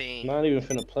dope fiend. Not even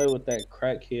finna play with that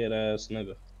crackhead ass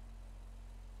nigga.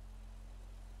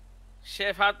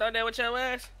 Chef, how thought that with your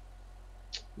ass?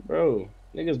 Bro,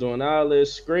 niggas doing all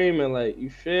this screaming, like, you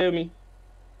feel me?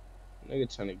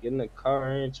 Nigga trying to get in the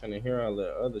car, ain't trying to hear all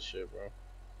that other shit, bro.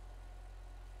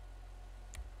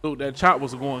 Dude, that chop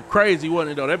was going crazy,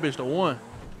 wasn't it, though? That bitch the one.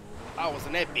 I was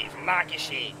in that bitch knocking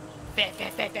shit.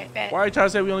 Fat. Why you trying to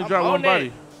say we only dropped one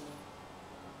body?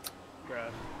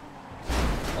 Bruh.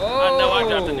 Oh. I know I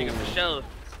dropped a nigga for sure.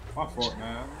 My fault,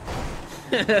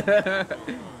 man.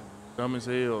 Dumb as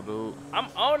hell, dude. I'm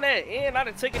on that end. I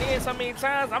done took it in so many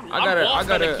times. I'm I lost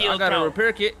on the kill got a count.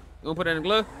 repair kit. You gonna put that in the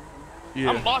glove?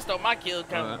 Yeah. I'm lost on my kill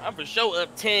count. I'm for sure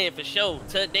up 10 for sure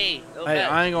today. Okay. Hey,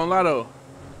 I ain't gonna lie, though.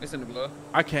 It's in the glove.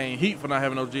 I can't heat for not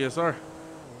having no GSR.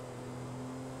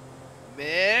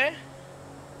 Man.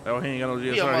 Oh, he ain't got no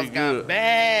GSR. We almost got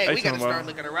bagged. They We gotta talking start about-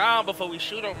 looking around before we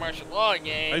shoot on martial law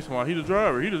again. Hey, smart. He the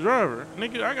driver. He the driver.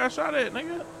 Nigga, I got shot at,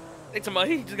 nigga. They talking about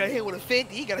he just got hit with a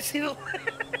 50. He got a seal.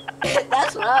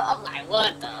 That's what I'm like,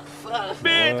 what the fuck?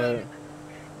 Bitch,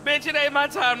 bitch, it ain't my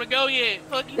time to go yet.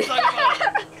 Fuck you talking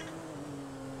about?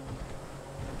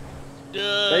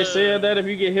 They said that if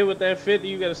you get hit with that 50,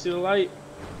 you gotta see the light.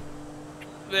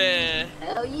 Man.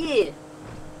 Hell yeah.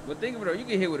 But think of it though, you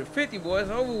get hit with a 50, boy, it's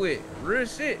over with. Real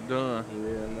shit. Done.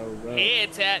 Yeah, no doubt.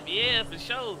 Head tap, yeah, for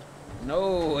sure.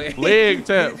 No way. Leg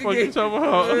tap. Fuck you talking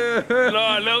about?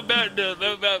 No back though,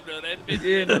 no back though. That bitch.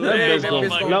 Yeah, the That bitch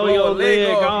gonna blow your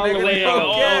leg all the way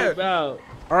out.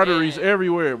 Arteries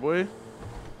everywhere, boy.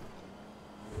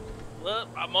 Well,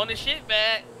 I'm on the shit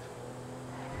back.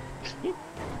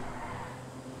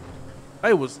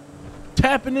 They was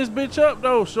tapping this bitch up,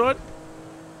 though, short.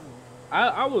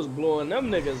 I was blowing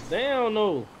them niggas down,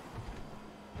 though.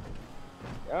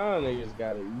 Y'all niggas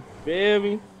got it. You feel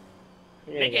me?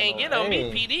 Nigga ain't get on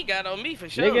me. PD got on me for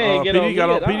sure. Nigga ain't get on me.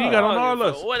 PD got on all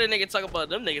us. What a nigga talk about?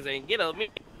 Them niggas ain't get on me.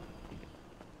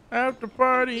 After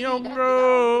party on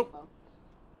Grove.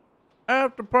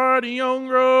 After party on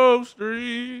Grove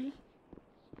Street.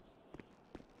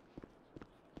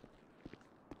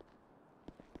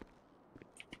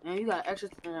 Man, you got extra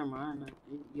time, man.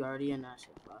 You already in that shit,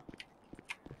 bro.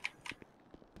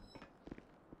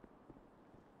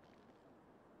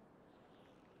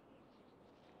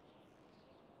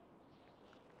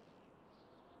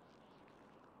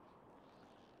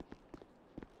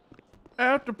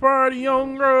 After party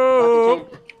on Grove.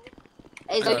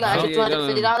 Hey, so you got extra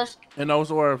 $250? And that was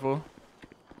the word for.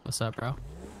 What's up, bro?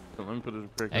 Let me put it in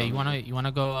the Hey, you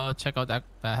wanna go check out that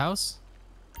house?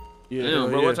 Yeah, damn,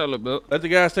 bro, what y'all look built? Let the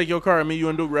guys take your car and me, you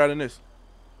and Duke riding this.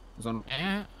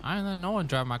 Yeah, I ain't let no one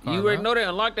drive my car. You already know they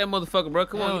unlock that motherfucker, bro.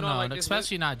 Come on, you know no, like this,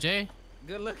 especially not Jay.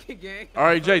 Good looking, gang. All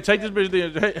right, Jay, take this bitch there.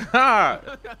 Jay. Ha!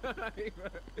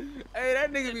 Hey,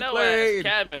 that nigga be No playing. ass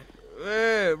cabin.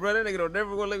 Yeah, bro, that nigga don't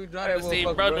never gonna let me drive that I see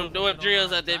motherfucker, bro bro. them doing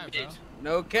drills out that bitch.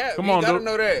 No cap. Come you on, gotta dude.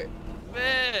 know that.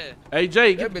 Man. Hey,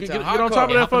 Jay, That get bitch a on hot top car.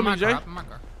 of that for Hop in me, my Jay. car, hop in my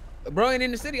car. Bro ain't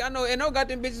in the city. I know, and no got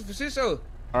them bitches for shit show.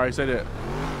 All right, say that.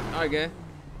 All right, gang.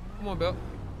 Come on, Bill.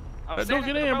 Hey, don't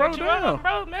get in, bro. What you Damn. on,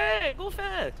 bro, man. Go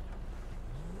fast.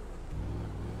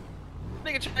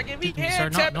 Nigga try to get me Sir,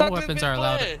 hand no tapped out this weapons bitch are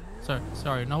allowed. blood. Sir,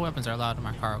 sorry, no weapons are allowed in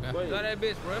my car, okay? Drive that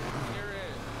bitch, bro.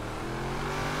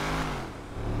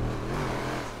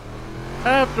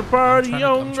 After party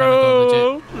on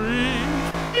Grove Street.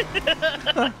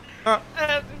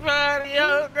 After party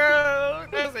on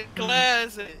Grove. That's a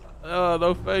classic. Oh,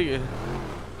 no faking.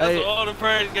 That's Hey, what all the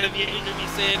parties gonna be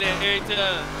saying that every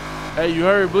time. Hey, you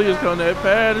heard Bleeders come to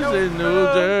Patterson, New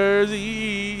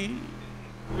Jersey.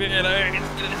 Man, I heard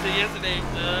this yesterday,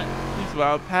 son. He's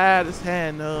about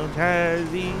Patterson, New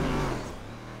Jersey.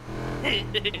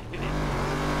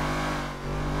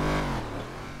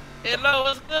 Hello,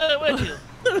 what's good with you?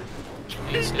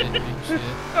 Ain't shit.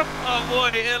 Oh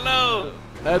boy, hello.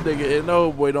 That nigga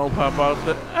no boy don't pop out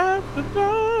till after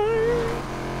dark.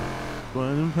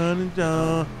 One pound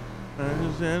John,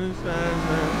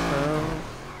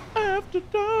 after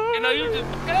dark. You know you just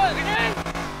woke up, man.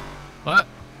 What?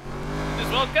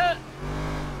 Just woke up?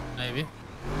 Maybe.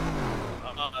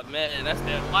 Oh man, that's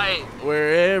that white.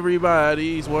 Where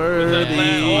everybody's worthy.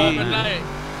 Kind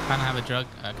of have a drug.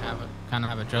 Kind of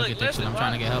have a drug addiction. I'm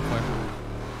trying to get help for.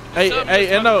 Hey,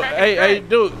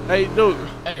 Duke.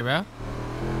 Hey, bro.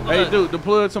 Hey, Duke, the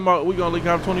plug talking about we gonna leak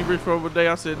out 20 bricks for over a day.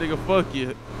 I said, nigga, fuck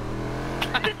you.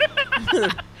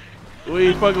 We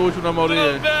ain't fucking with you no more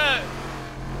then.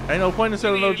 Ain't no point in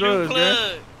selling no drugs,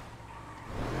 man.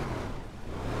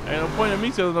 Ain't no point in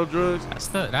me selling no drugs.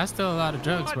 That's still a lot of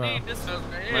drugs, bro. Man,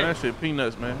 that shit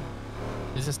peanuts, man.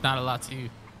 It's just not a lot to you.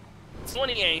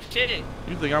 20 ain't shit.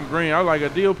 You think I'm green? I like a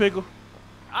dill pickle.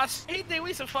 He think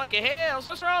we some fucking hells.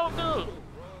 What's wrong with you?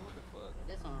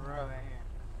 This one real right here.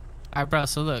 Alright, bro.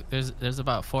 So look, there's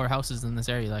about 4 houses in this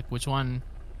area. Like, which one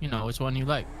you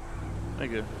like?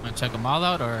 Nigga. Wanna check them all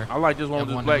out, or? I like this one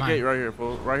with this black gate right here,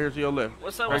 fool. Right here to your left.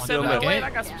 What's up right with to your left. I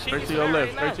got some cheese. Straight to your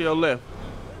left. Straight to your left.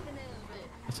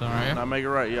 That's all right. Now make it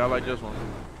right. Yeah, I like this one.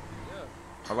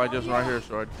 I like this one right here,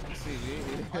 short.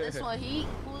 Oh, this one heat.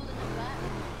 Cool in the back.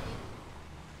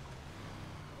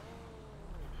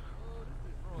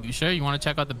 You sure you want to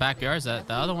check out the backyards? That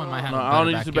the other one might have. No, I don't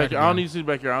need to see backyard. I don't need to see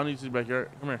backyard. I don't need to see backyard.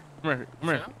 Come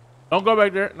here. Don't go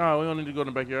back there. No, we don't need to go in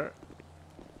the backyard.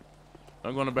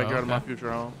 I'm going to the backyard of my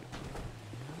future home.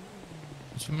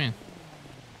 What you mean?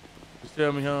 Just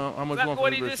tell me how much you want for what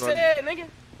this he bitch, just shorty. said, nigga.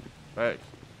 Facts.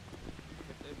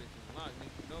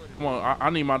 Come on, I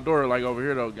need my door like over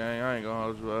here though, gang. I ain't gonna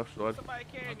hold you up, shorty. Somebody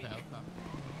carry me.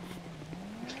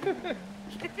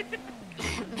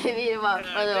 Maybe my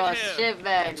brother shit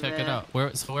bag. Check it out.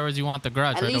 Where would you want the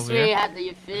garage? At right least over we here? had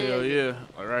the feel. Hell yeah,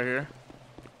 like right here.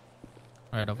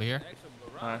 Right over here.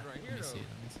 All right. Let me see.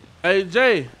 Hey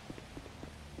Jay.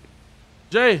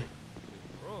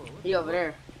 He over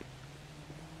there.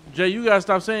 Jay, you gotta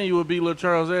stop saying you would beat Lil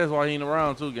Charles' ass while he ain't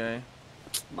around too, gang.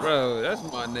 Bro, that's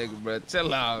my nigga, bro.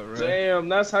 Chill out, bro. Damn,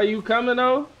 that's how you coming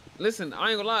though? Listen, I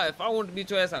ain't gonna lie. If I wanted to beat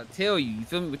your ass, I'd tell you. You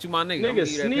feel me? But you my nigga. Nigga,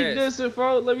 sneak this and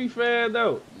folks. Let me fan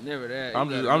though. Never that. I'm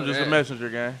just a messenger,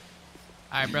 gang.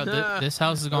 All right, bro. This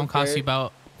house is gonna cost you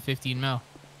about 15 mil.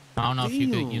 I don't know if you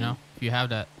could, if you have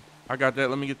that. I got that.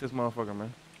 Let me get this motherfucker,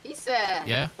 man. He said.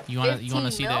 Yeah. You wanna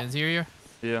see the interior?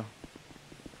 Yeah.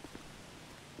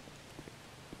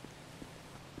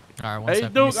 All right. One Hey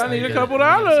second, Duke, I need a couple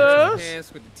dollars.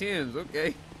 Hands with the Tims,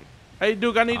 okay. Hey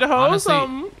Duke, I need to hold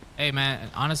something. Hey man,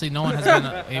 honestly, no one has been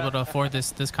able to afford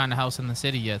this kind of house in the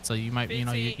city yet. So you might,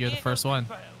 you're the first one.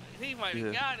 He might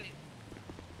have got it.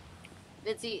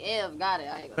 Fitzy Ev got it.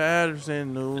 I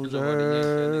Patterson, New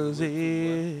Jersey.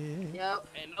 Yep.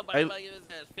 And nobody might give his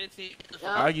ass 15.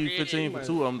 I give you 15 for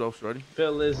 2 of them though, shorty.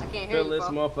 Fill this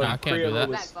motherfucker crib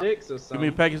with sticks or something. Give me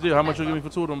a package deal. How much you give me for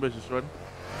 2 of them bitches, shorty?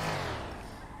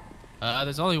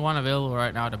 There's only one available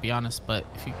right now, to be honest. But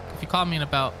if you call me in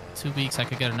about 2 weeks, I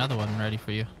could get another one ready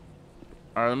for you.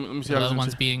 All right, let me see the how other this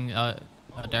one's being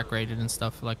decorated and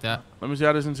stuff like that. Let me see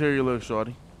how this interior looks,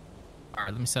 shorty. All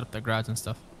right, let me set up the garage and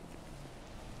stuff.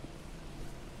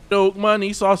 Duke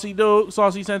money, saucy Duke,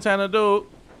 saucy Santana Duke.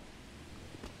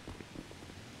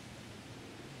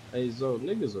 Hey Zo,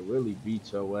 niggas will really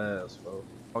beat your ass, bro.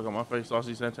 Fuck on my face,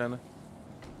 saucy Santana.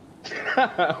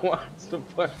 Watch the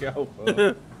fuck out,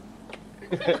 bro.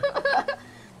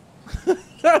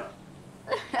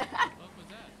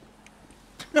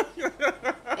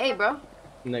 Hey, bro.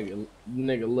 Nigga,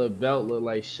 little belt look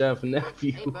like Chef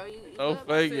Nephew. Hey, bro, Oh,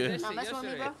 fake it. Not messing with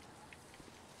me, bro. You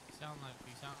sound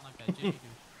like that Jimmy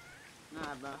dude.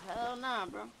 Nah, bro. Hell nah,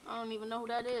 bro. I don't even know who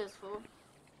that is, fool.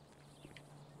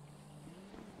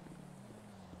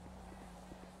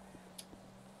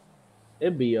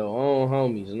 It be your own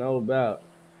homies, no doubt.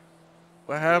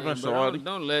 What happened, shorty?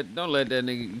 Don't let that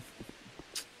nigga.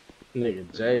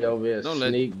 Nigga Jay over here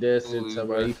sneak this and tell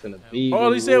me he finna beat All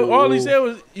he said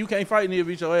was you can't fight and he'll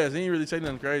beat your ass. He ain't really say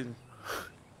nothing crazy.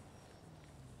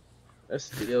 That's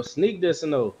still sneak this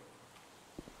and though.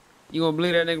 You gonna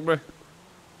believe that nigga, bro?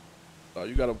 Oh,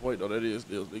 you got a point though. That is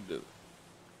still sneak this.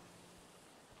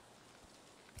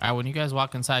 All right, when you guys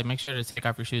walk inside, make sure to take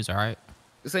off your shoes. All right.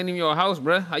 This ain't even your house,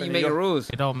 bro. How you making rules?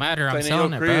 It don't matter. I'm Ain't in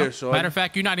selling your it, crib, bro. shorty. Matter of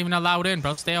fact, you're not even allowed in,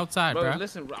 bro. Stay outside, bro.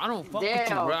 Listen, bro, I don't fuck with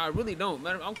you, bro. I really don't.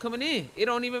 Matter, I'm coming in. It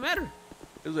don't even matter.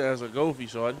 His ass a goofy,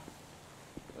 shorty.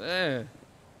 Yeah.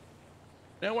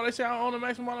 Then why they say I own the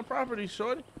maximum amount of property,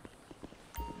 shorty?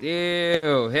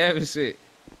 Yeah, having shit.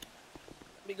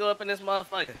 Let me go up in this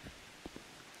motherfucker.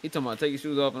 He talking about take your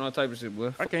shoes off and all type of shit,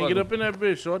 boy. I can't get up in that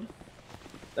bitch, shorty.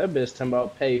 That bitch talking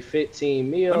about pay 15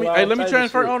 mil. Let me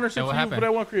transfer ownership to you for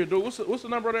that one crib, dude. What's the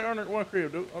number of that one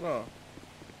crib, dude? Hold on.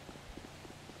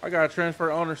 I gotta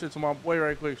transfer ownership to my boy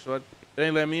right quick, shorty. They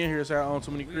ain't let me in here, so I own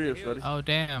too many cribs, shorty. Oh,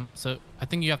 damn. So I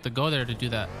think you have to go there to do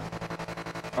that.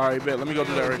 All right, bet. Let me go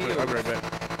do that right quick. I'll be right back.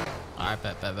 All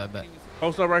right, bet.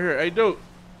 Post up right here. Hey, dude.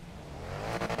 I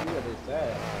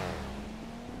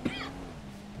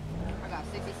got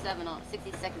 60 seconds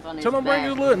on this. Tell him bring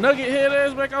his little nugget head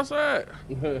ass back outside.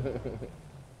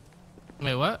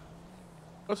 Wait, what?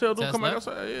 What's hell, dude? Come back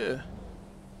outside. Yeah.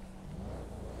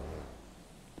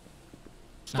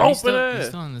 No, he's Stupid ass.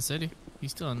 still in the city.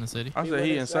 He's still in the city. I said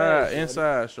he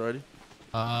inside, shorty.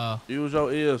 Use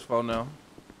your ears for now.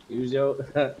 Use your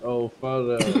for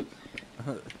the.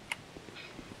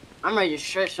 I'm ready to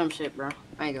stretch some shit, bro.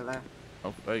 I ain't gonna lie.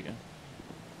 I'm faking.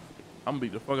 I'm gonna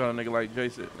beat the fuck out of a nigga like Jay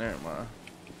said. Never mind.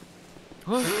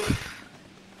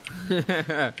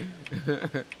 Nigga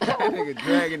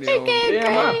dragging it on.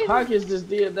 Damn, my pockets just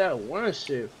did that one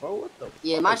shit, bro. What the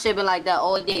Yeah, fuck? my shit been like that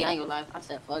all day. I ain't gonna lie. I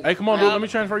said fuck. Hey, come on, dude. Let me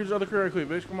transfer you to the other career right quick,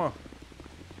 bitch. Come on.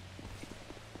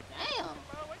 Damn.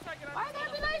 Why you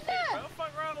gotta be like that? What the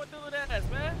fuck wrong with doing that,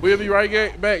 man? We'll be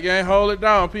right back, gang. Hold it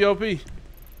down. POP.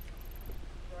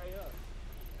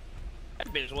 That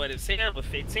bitch wet as hell for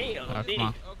 15 on Come D.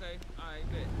 on. Okay,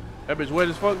 alright, bet. That bitch wet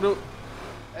as fuck, dude.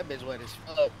 That bitch wet as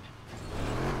fuck.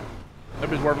 That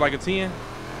bitch worth like a 10.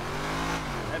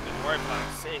 That bitch worth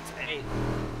like 6, 8.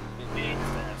 Big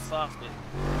ass soft.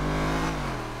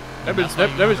 That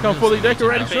bitch come fully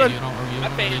decorated, shorty. I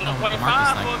paid 1.5 for a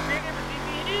crib for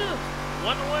DBU.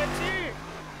 1-to-1 tier.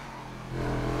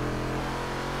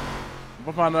 If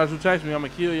I find out you text me, I'm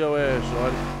gonna kill your ass,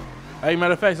 shorty. Hey,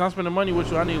 matter of fact, I'm spending money with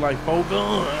you. I need like 4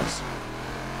 guns.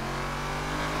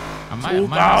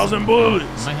 2,000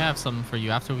 bullets. I might have something for you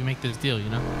after we make this deal, you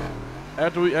know?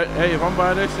 After we, hey, if I'm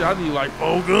buying that shit, I need like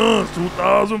 4 guns,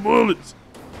 2,000 bullets.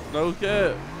 No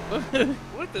cap. What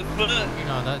the fuck? You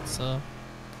know, that's, I'll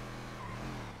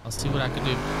see what I can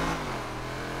do.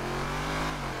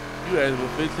 You asked for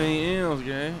 15 M's,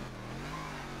 gang.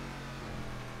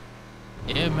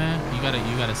 Yeah, man. You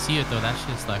gotta see it, though. That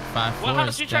shit's like 5 floors. What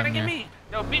house you trying to damn get near. me?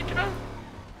 Yo, bitch, bro?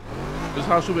 This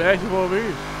house should be asking for over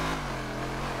here.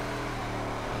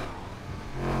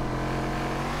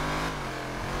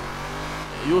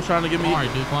 You was trying to get me. Don't worry,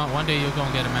 Duke. One day you're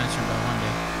gonna get a mansion, bro. One day.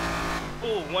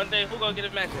 Ooh, one day who gonna get a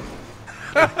mansion?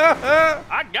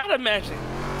 I got a mansion.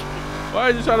 Why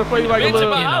are you trying to play you like a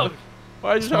little? Why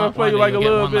are you trying to play you like a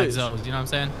little bitch? You know what I'm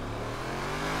saying?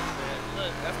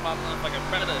 Look, that's my motherfucking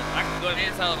brother. I can go to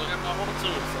his house and get my home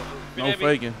too. So, No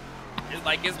faking. It's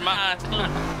like it's mine too.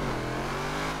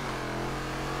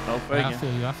 No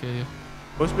faking. I feel you.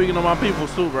 But speaking of my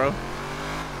peoples too, bro.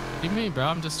 What do you mean, bro?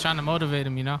 I'm just trying to motivate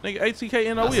him, you know? Nigga,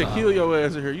 ATK NO, we'll kill your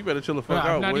ass in here. You better chill the fuck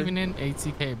bro, out, I'm not boy. even in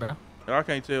ATK, bro. I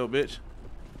can't tell, bitch.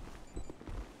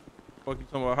 Fuck you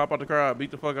talking about? Hop out the car, beat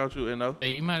the fuck out you, NO.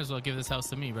 Hey, you might as well give this house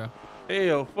to me, bro.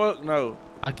 Hell, fuck no.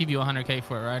 I'll give you 100K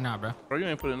for it right now, bro. Bro, you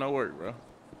ain't put in no work, bro.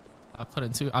 I'll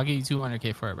give you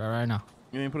 200K for it, bro, right now.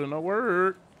 You ain't put in no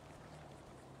work.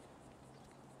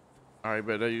 All right,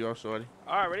 bet. There you go, shorty.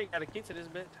 I already got a key to this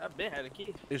bitch. I've been had a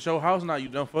key. It's your house now, you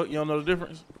dumb fuck. You don't know the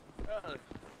difference?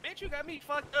 Bitch, you got me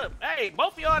fucked up. Hey,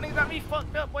 both of y'all niggas got me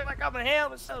fucked up, boy, like I'm in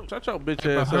hell or something. Shut your bitch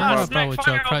Hey, ass bro, up, bro, with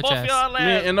your crutch ass. Me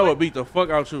and Noah beat the fuck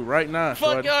out you right now,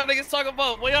 Fuck shorty. y'all niggas talking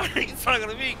about, boy, y'all niggas talking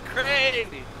to me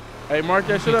crazy. Hey, mark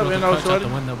that shit up, Throw the NO, crutch out shorty.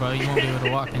 the window, bro. You won't be able to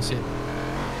walk and shit.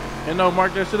 NO,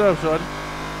 mark that shit up, shorty.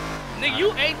 Nigga, you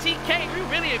ATK, we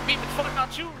really ain't beat the fuck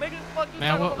out you, nigga. Fuck you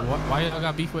Man, talking about? why y'all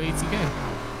got beef with ATK?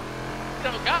 You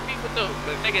don't got beef with them,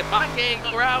 but nigga, my gang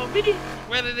go around with me,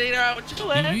 whether they around with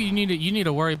you, You need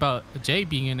to worry about Jay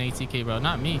being in ATK, bro,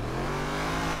 not me.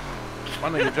 My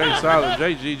nigga Jay solid,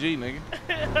 Jay GG, nigga.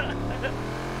 I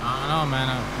don't know, man.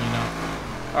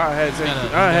 I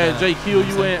had Jay kill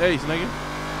you and Ace, nigga.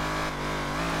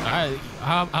 Alright,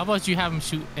 how about you have him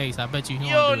shoot Ace? I bet you he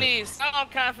You won't don't do it. need sound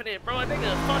confident, bro.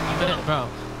 Nigga, fuck I you bet, up. bro.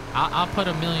 I'll put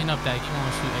 $1 million up that you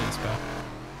won't shoot Ace, bro.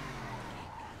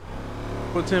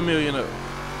 Put 10 million up.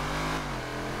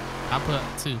 I'll put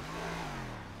 2.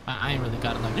 I ain't really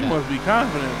got it like that. You must be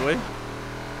confident, boy.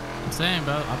 I'm saying,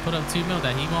 bro. I put up 2 mil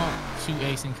that he won't shoot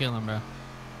Ace and kill him, bro.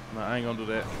 Nah, I ain't gonna do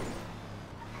that.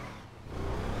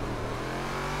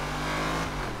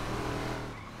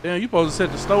 Damn, you supposed to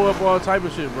set the store up all type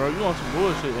of shit, bro. You want some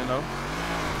bullshit, you know?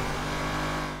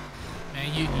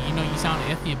 Man, you know you sounded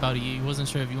iffy about it. You wasn't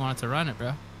sure if you wanted to run it,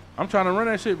 bro. I'm trying to run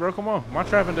that shit, bro. Come on. My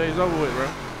trapping day is over with, bro.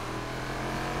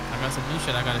 I got some new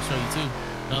shit I gotta show you too.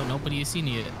 No, nobody has seen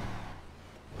it yet.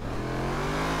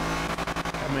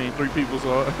 I mean, 3 people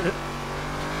saw it.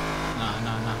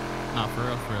 Nah, for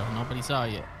real. Nobody saw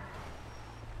it yet.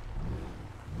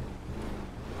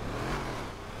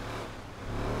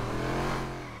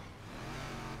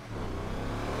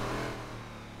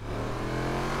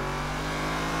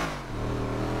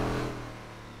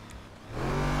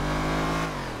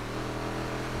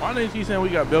 Why didn't you saying we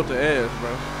got built to ass,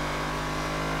 bro?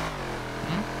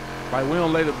 Like, we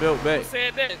don't lay the belt back. Who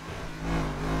said that?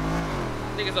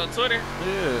 Niggas on Twitter?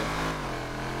 Yeah.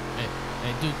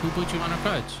 Hey, dude, who put you on a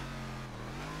crutch?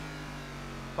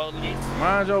 Police.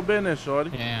 Mind your business,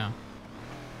 shorty. Yeah.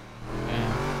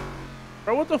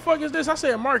 Bro, what the fuck is this? I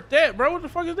said mark that, bro. What the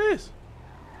fuck is this?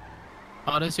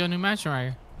 Oh, that's your new mansion right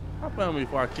here. Hop on me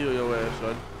before I kill your ass,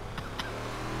 shorty.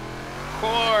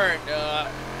 Corn, dog.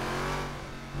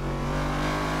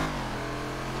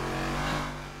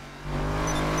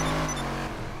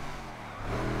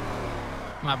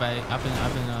 My bad. I've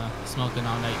been smoking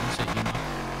all night and shit, you know.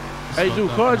 Hey,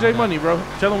 dude, call J Money, bro.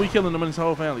 Tell him we killing him and his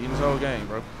whole family, in his whole gang,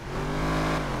 bro.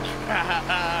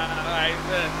 Alright,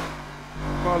 man.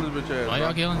 Call this bitch ass. Why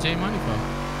y'all killing J Money for?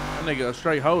 That nigga a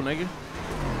straight hoe, nigga.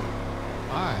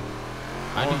 Why?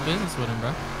 I do business with him,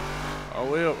 bro.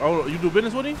 Oh well. Oh, you do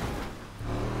business with him?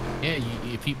 Yeah,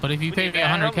 but if you pay me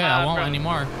 100K, I won't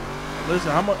anymore.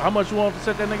 Listen, how much you want to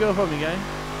set that nigga up for me, gang?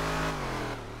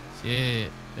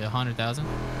 Shit, 100,000.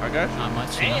 I got you. Not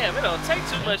much. Damn, it don't take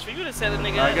too much for you to set a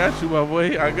nigga up. I got you, my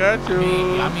boy. I got you.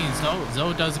 I mean,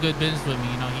 Zoe does good business with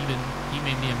me. You know, he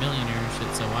made me a millionaire and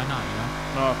shit. So why not? You know.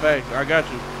 No, facts. I got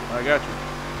you.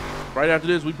 Right after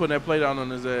this, we putting that plate down on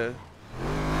his ass. All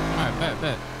right,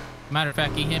 bet. Matter of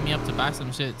fact, he hit me up to buy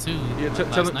some shit too. Yeah,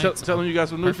 tell him you got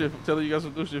some new shit. Tell him you got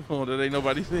some new shit for him that ain't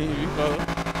nobody seen you before.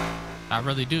 I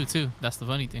really do too. That's the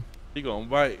funny thing. He gonna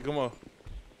bite. Come on.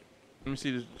 Let me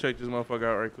see this. Check this motherfucker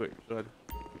out right quick. Go ahead.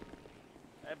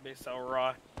 That bitch so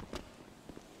raw.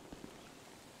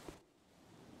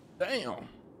 Damn.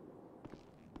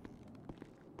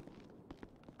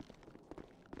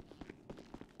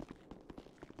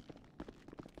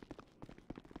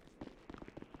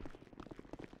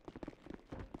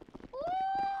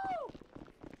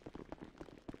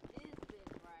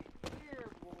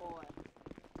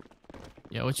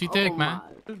 Yeah, what you think, man?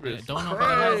 Yeah, don't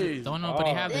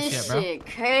nobody have this yet, bro. This shit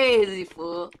crazy,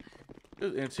 fool.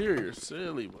 This interior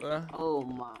silly, bro. Oh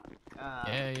my god.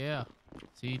 Yeah.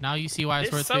 See, now you see why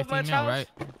it's worth 15 mil, right?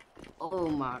 Oh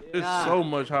my god. There's so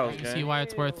much house, You gang. see why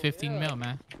it's worth 15 mil,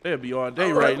 man. They'll be all day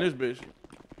right in this bitch.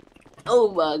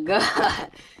 Oh my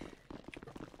god.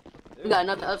 We got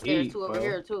another upstairs too over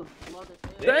here too.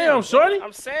 Damn, shorty.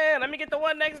 I'm saying, let me get the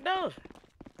one next door.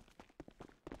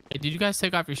 Hey, did you guys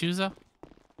take off your shoes though?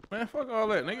 Man, fuck all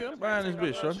that, nigga. I'm buying this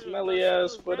bitch, shorty. Smelly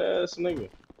ass, foot ass nigga.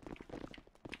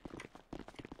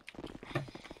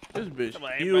 This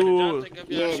bitch huge.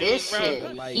 Yeah, this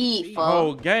shit heat, The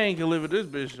whole gang can live with this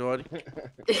bitch, shorty.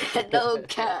 No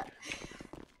cap.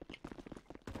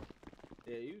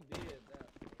 Yeah, you did that.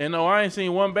 And no, I ain't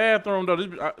seen one bathroom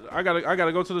though. I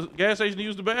gotta go to the gas station to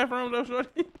use the bathroom though, shorty.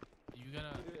 You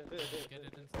gotta get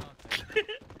it installed.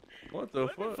 What the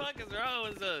What fuck? the fuck is wrong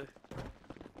with us?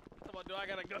 Do I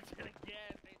gotta go to the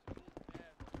gas station?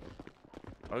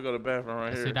 I'll go to the bathroom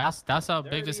right here. See, that's how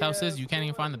big this house is. You can't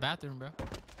even find the bathroom, bro.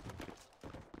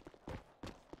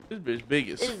 This bitch big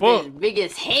as This fuck. bitch big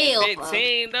as hell.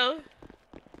 15 though?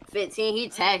 15, he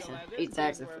taxing. He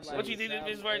taxing for sure. What you think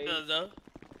this bitch worth does though?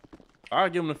 I'll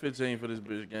give him the 15 for this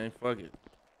bitch, gang. Fuck it.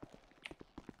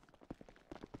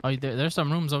 Oh, there's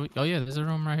some rooms over. Oh yeah, there's a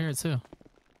room right here too.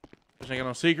 Bitch ain't got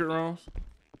no secret rooms.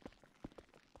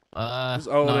 This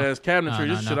No. old ass cabinetry.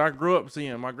 No, This shit I grew up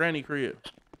seeing. My granny crib.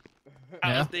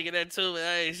 I was thinking that too, but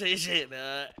I ain't say shit,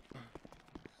 dog.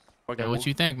 Yeah, what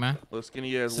you think, man? Little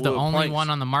skinny ass This is the wood only planks. one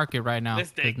on the market right now.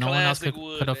 This that 'Cause no one else classic could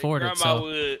wood, afford that it. grandma So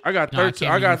wood. I got No, I 13. came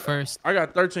I to you got first. I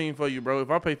got 13 for you, bro. If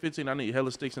I pay 15, I need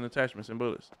hella sticks and attachments and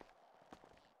bullets.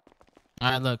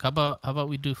 All right, look. How about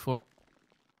we do 4?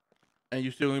 And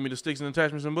you still give me the sticks and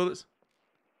attachments and bullets?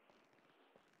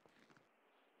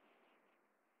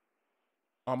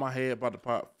 Oh, my head about to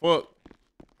pop. Fuck.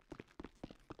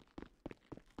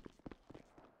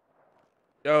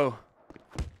 Yo.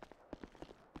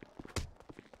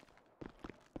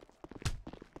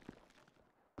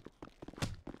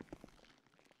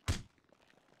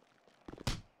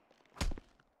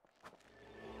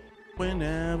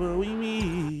 Whenever we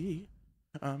meet,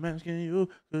 I'm asking you,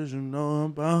 cause you know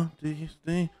about these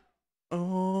things.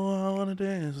 Oh, I wanna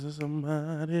dance with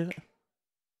somebody.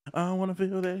 I wanna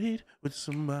feel that heat with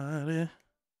somebody.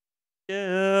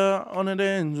 Yeah, I wanna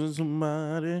dance with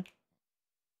somebody.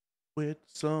 With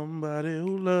somebody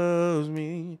who loves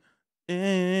me.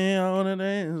 Yeah, I wanna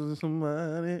dance with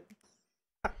somebody.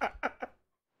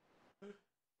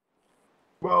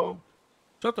 Bro.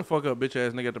 Shut the fuck up, bitch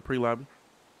ass nigga at the pre-lobby.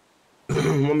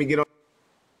 Let me get on.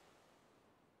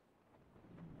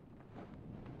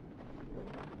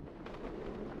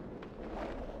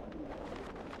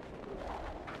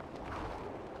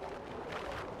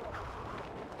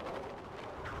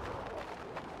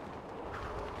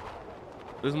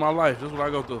 This is my life. This is what I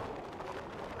go through.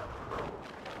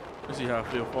 Let's see how I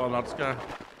feel falling out the sky.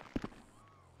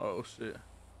 Oh shit.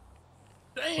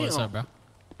 Damn. What's up, bro?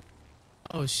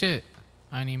 Oh shit.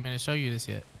 I ain't even gonna show you this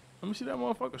yet. Let me see that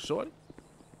motherfucker, shorty.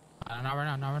 Not right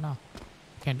now. Not right now.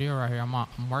 Can't do it right here.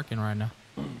 I'm working right now.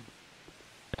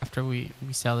 After we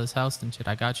sell this house and shit,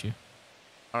 I got you.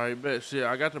 All right, bet. Shit,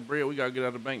 I got the bread. We gotta get out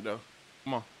of the bank though.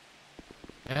 Come on.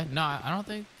 Yeah, no, I don't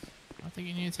think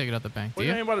you need to take it out the bank. Do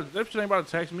Well, you? that shit ain't about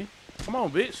to tax me. Come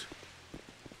on, bitch.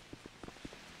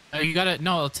 You gotta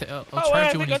no. It'll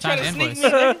charge you when you sign the invoice.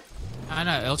 I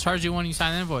know. It'll charge you when you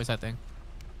sign the invoice, I think.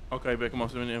 Okay, bet. Come on,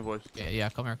 send me the invoice. Yeah.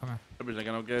 Come here. That bitch ain't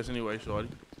got no gas anyway, shorty.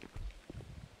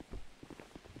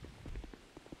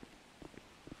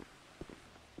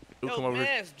 Yo,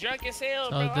 man's drunk as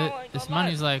hell, So bro. this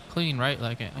money's like clean, right?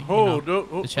 Like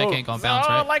the check ain't gonna So bounce, I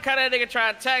right? don't like how that nigga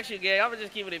trying to tax you, gang. I'm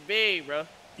just keeping it big, bro.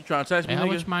 You trying to tax me, Hey, how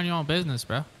nigga? much mind your own business,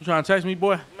 bro? You trying to tax me,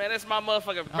 boy? Man, that's my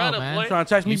motherfucking brother, man. boy. You trying to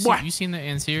tax me, boy? You seen the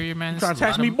interior, man? You This trying is to a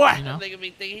tax lot me, of- boy? You know? That nigga be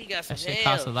thinking he got some That shit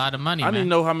hell. costs a lot of money, I man. need to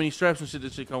know how many straps and shit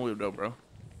this shit come with, though, bro.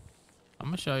 I'm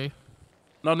gonna show you.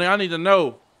 No, nigga, I need to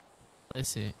know.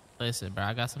 Listen, bro.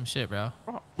 I got some shit, bro.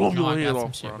 Blow You know your I head got some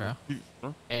off, shit, bro.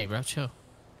 bro. Hey, bro, chill.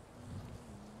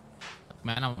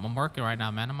 Man, I'm working right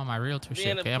now, man. I'm on my realtor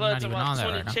shit, okay? I'm not even on that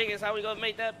right now. Chickens, how we gonna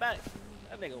make that back?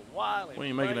 That nigga wild. We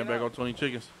ain't making that back on 20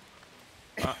 chickens.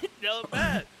 No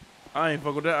bad. I ain't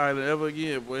fuck with that island ever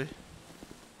again, boy.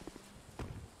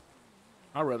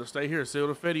 I'd rather stay here and sell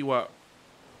the Fetty Wap.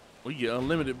 We get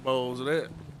unlimited bowls of that.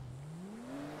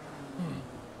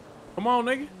 Come on,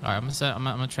 nigga. All right, I'm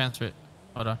gonna transfer it.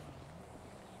 Hold on.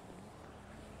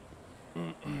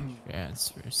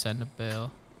 Transfer, send a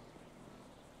bill.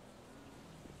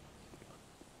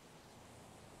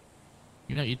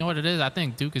 You know what it is? I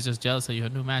think Duke is just jealous of your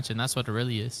new mansion. That's what it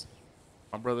really is.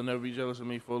 My brother never be jealous of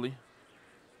me fully.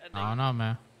 I don't know,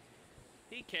 man.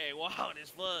 He came wild as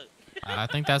fuck. I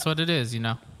think that's what it is, you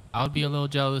know. I would be a little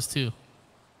jealous too.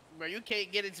 Bro, you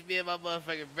can't get it to be in my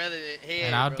motherfucking brother head.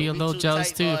 And I'd be a We little too jealous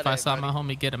tight too for if I that, saw buddy. my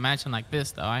homie get a mansion like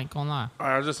this, though. I ain't gonna lie. All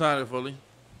right, I just signed it fully.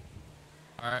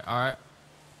 All right.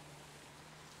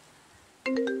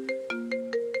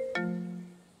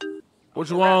 What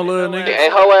you want, little nigga? Hey,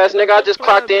 hoe ass nigga, I just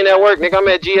clocked in at work, nigga. I'm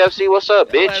at GFC. What's up,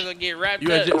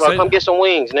 bitch? Come get some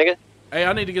wings, nigga. Hey,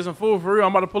 I need to get some food for real.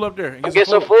 I'm about to pull up there and Get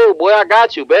some food, boy. I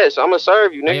got you, bitch. I'm gonna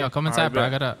serve you, nigga. Hey, yo, come inside, bro. I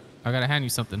gotta hand you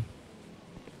something.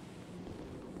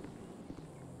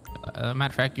 Matter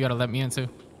of fact, you gotta let me in too.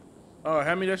 Oh,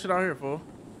 hand me that shit out here, fool.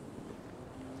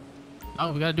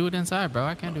 Oh, we gotta do it inside, bro.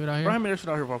 I can't do it out here. Bro, hand me that shit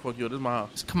out here if I fuck you. This is my house.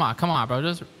 Just come on, bro.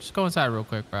 Just go inside real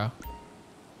quick, bro.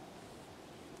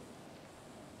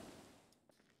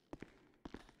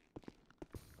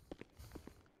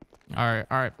 All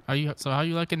right. How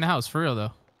you liking the house for real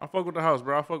though? I fuck with the house,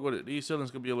 bro. I fuck with it. These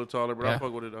ceilings could be a little taller, but I Yeah.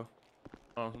 fuck with it though.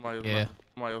 Oh, somebody else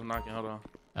knocking. Hold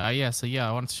on. Yeah. So yeah,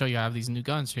 I wanted to show you I have these new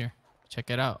guns here. Check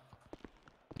it out.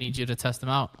 Need you to test them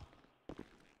out.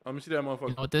 Let me see that motherfucker.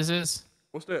 You know what this is?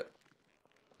 What's that?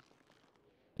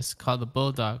 It's called the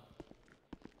Bulldog.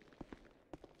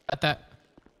 Got that?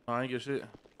 Oh, I ain't get shit.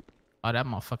 Oh, that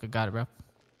motherfucker got it, bro.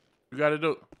 You got it,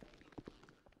 dude.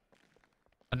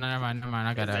 Oh, no, never mind.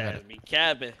 I got it. Be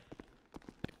capping.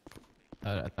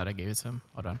 I thought I gave it to him.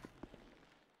 Hold on.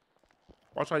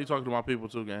 Watch how you talking to my people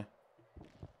too, gang.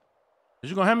 Is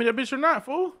you gonna hand me that bitch or not,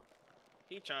 fool?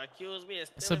 He trying to accuse me.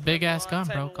 It's a big ass gun,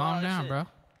 bro. Calm down, bro.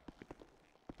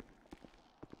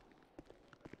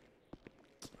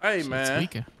 Hey, man.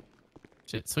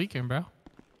 Shit's tweaking, bro. All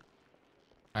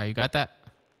right, you got that?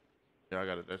 Yeah, I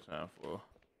got it that time, fool.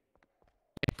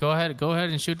 Go ahead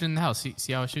and shoot it in the house.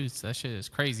 See how it shoots. That shit is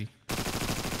crazy.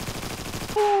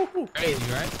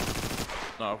 Crazy, right?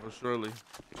 No, for surely.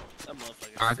 That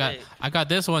motherfucker I got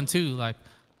this one too. Like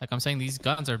I'm saying, these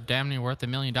guns are damn near worth $1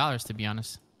 million, to be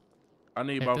honest. I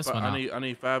need Check about this five, one out. I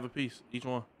need 5 apiece, each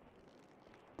one.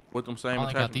 With them same I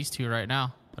only got attachments. these 2 right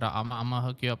now, but I'm gonna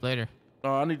hook you up later.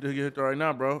 No, I need to get it right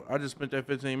now, bro. I just spent that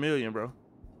 15 million, bro.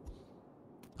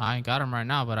 I ain't got them right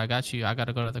now, but I got you. I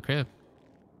gotta go to the crib.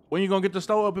 When you gonna get the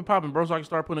stove up and popping, bro, so I can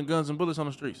start putting guns and bullets on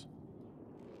the streets?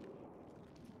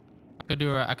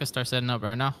 I could start setting up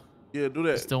right now. Yeah, do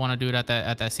that. You still want to do it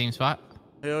at that same spot?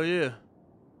 Hell yeah.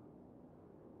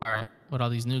 All right. With all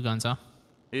these new guns, huh?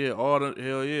 Yeah, all the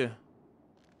hell yeah.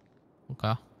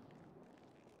 Okay.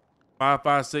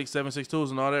 5.56,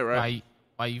 7.62s and all that, right?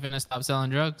 Why you finna stop selling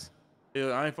drugs? Yeah,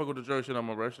 I ain't fuck with the drug shit. I'm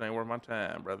a rush. It ain't worth my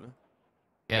time, brother.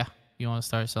 Yeah. You want to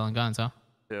start selling guns, huh?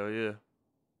 Hell yeah.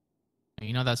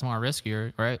 You know that's more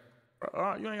riskier, right?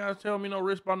 You ain't gotta tell me no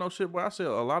risk about no shit, boy. I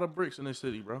sell a lot of bricks in this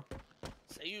city, bro.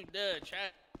 Say you done,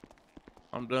 chat.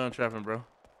 I'm done trapping, bro.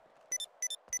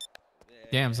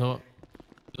 Damn, so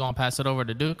you gonna pass it over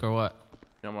to Duke or what?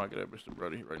 Yeah, I'm gonna get that bitch to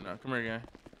Brody right now. Come here, gang.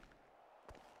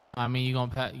 I mean, you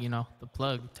gonna pass, the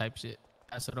plug type shit.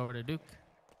 Pass it over to Duke.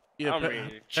 Yeah, I'm ready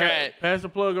to chat. Pass the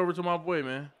plug over to my boy,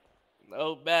 man.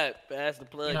 No bet. Pass the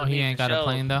plug. You know he ain't got a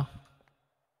plane though.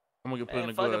 I'm gonna get put in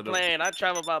the fuck glove, a plane. I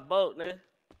travel by boat, nigga.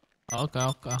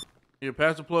 Okay. Yeah,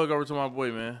 pass the plug over to my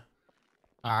boy, man.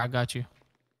 All right, I got you.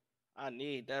 I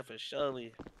need that for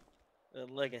surely. Good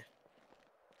looking.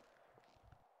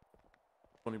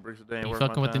 20 bricks a day ain't You worth my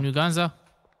fucking with the time. new guns though?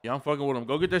 Yeah, I'm fucking with them.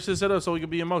 Go get that shit set up so we can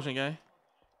be in motion, gang.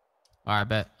 All right,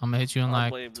 bet. I'm gonna hit you in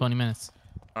like 20 minutes.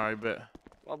 All right, bet.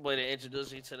 My boy to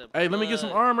introduce me to the. Hey, let me get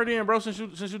some armor then, bro. Since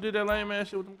you did that lame ass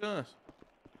shit with them guns.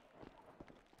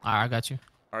 All right, I got you.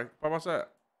 All right, pop outside.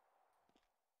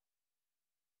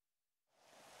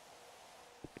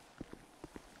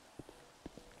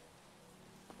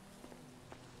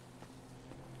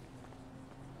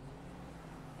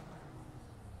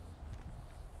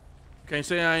 Can't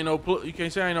say I ain't no you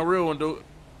can't say I ain't no real one, dude.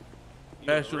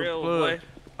 Pass you the plug.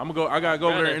 I gotta go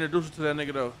over there and introduce you to that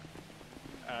nigga though.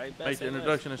 Alright, make the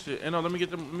introduction and shit. And no, let me get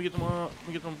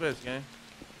them vests, gang.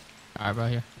 All right, bro,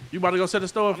 here. You about to go set the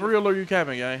store up for real or you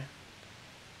capping, gang?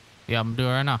 Yeah, I'm gonna do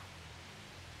it right now.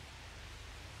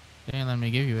 They ain't letting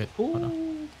me give you it. Hold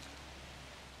on.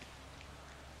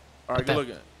 All right, good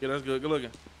looking. Yeah, that's good. Good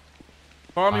looking.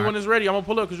 Call me when it's ready. I'm gonna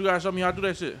pull up because you gotta show me how to do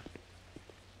that shit.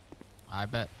 I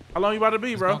bet. How long you about to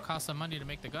be, bro? It's gonna cost some money to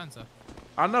make the guns up.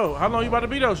 I know. How long you about to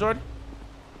be though, shorty?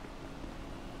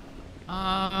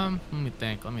 Let me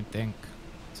think.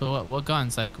 So what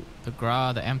guns? Like the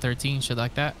GRA, the M13, shit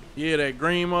like that? Yeah, that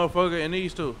green motherfucker and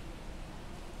these two.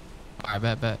 All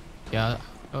right, bet. Yeah,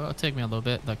 it'll take me a little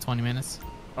bit, like 20 minutes.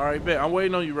 All right, bet. I'm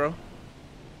waiting on you, bro. All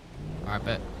right,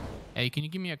 bet. Hey, can you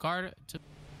give me a card to?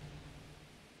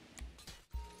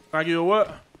 Can I give you a what?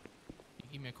 Can you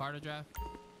give me a card to drive?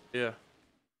 Yeah.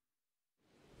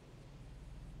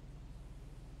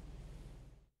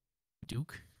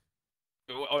 Duke.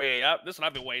 Oh yeah, this one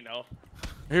I've been waiting on.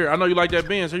 Here, I know you like that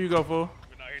Benz. Here you go, fool.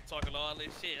 Been out here talking all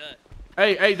this shit, huh?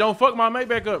 Hey, don't fuck my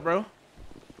Maybach up, bro.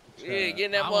 Yeah,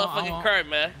 getting that motherfucking cart,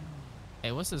 man.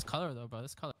 Hey, what's this color though, bro?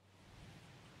 This color.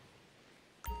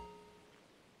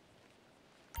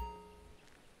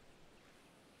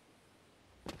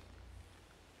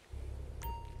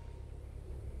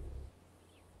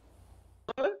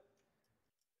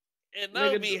 And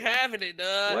they'll be having it,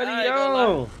 dog. What are you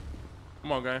on?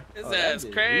 Come on, gang. His ass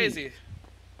crazy.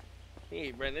 He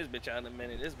ain't bring this bitch out in a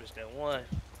minute. This bitch that won.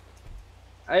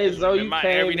 Hey, so you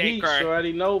came heat,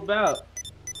 shorty, no doubt.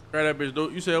 Grab that bitch,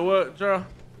 dude. You said what, Charles?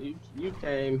 You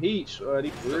came heat,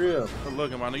 shorty, for real. Good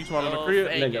looking, my nigga. You smiling in the crib?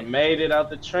 Nigga made it out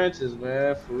the trenches,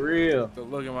 man, for real. Good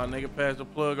looking, my nigga. Pass the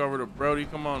plug over to Brody.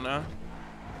 Come on now.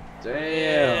 Damn.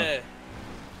 Yeah.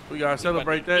 We gotta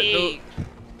celebrate that, dude.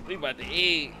 We about to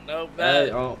eat, no bad.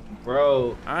 Hey,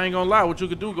 bro. I ain't gonna lie. What you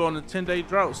could do, go on a 10-day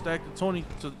drought, stack the 20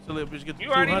 till that bitch get to 200.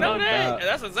 You already know that.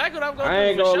 That's exactly what I'm gonna do. I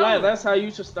ain't gonna lie. That's how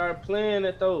you should start playing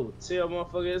it, though. Tell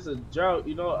motherfucker it's a drought,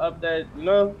 up that,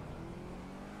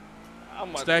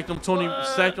 Stack them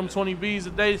 20 Bs a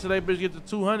day till that bitch get to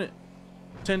 200.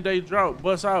 10-day drought,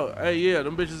 bust out. Hey, yeah,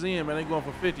 them bitches in, man. They going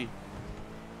for 50.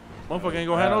 Motherfucker ain't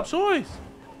gonna have no choice.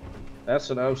 That's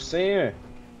what I'm saying.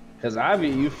 Cause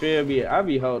you feel me? I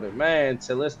be holding, man,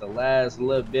 till it's the last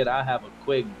little bit. I have a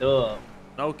quick dub.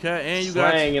 Okay, and you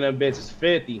got slanging them bitches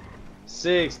 50,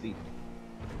 60.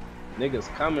 Niggas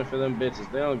coming for them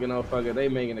bitches. They don't get no fucker. They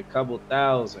making a couple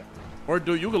thousand. Or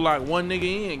dude, you could lock one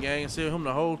nigga in, gang, and sell him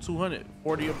the whole 200,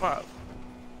 40 a pop.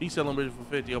 He selling bitches for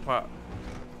 50 a pop.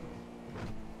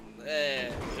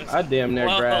 Man, I damn near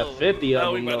grabbed 50 of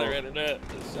them. We better run it up.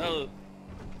 So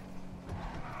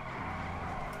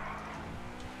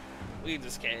we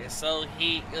just came so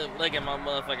heat. Look at my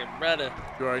motherfucking brother.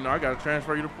 You already know I gotta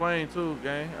transfer you the plane too,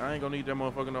 gang. I ain't gonna need that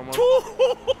motherfucker no more.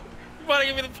 You about to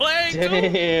give me the plane too?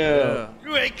 Damn. Yeah.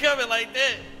 You ain't coming like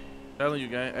that. Telling you,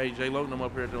 gang. Hey, J Lo, them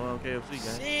up here doing KFC,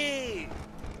 gang. Shit.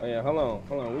 Oh yeah, hold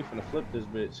on. We finna flip this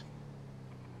bitch.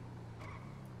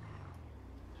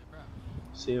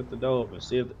 See if the door open.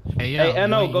 See if. Hey,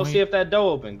 NO, go see if that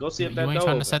door open. Go see if that door open. You ain't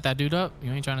trying to set that dude up?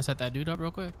 You ain't trying to set that dude up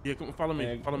real quick? Yeah, come follow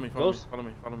me. Follow me. Matter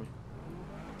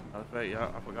of fact, yeah,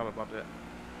 I forgot about that.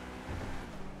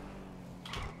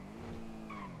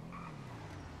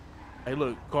 Hey,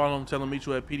 look, call him, tell him meet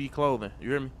you at PD Clothing. You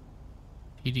hear me?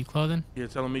 PD Clothing? Yeah,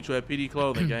 tell him meet you at PD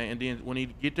Clothing, gang. And then when he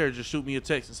get there, just shoot me a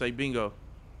text and say bingo.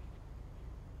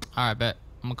 All right, bet.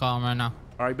 I'm gonna call him right now.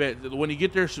 All right, bet. When he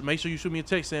get there, make sure you shoot me a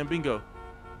text saying bingo.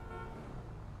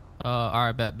 All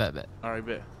right, bet. All right,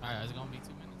 bet. All right, it's gonna be 2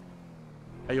 minutes.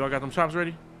 Hey, y'all got them chops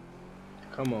ready?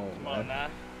 Come on, Come on, now.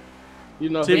 You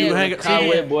know, see if you can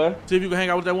hang boy. See if you can hang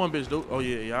out with that one bitch, dude. Oh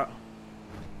yeah.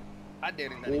 I dare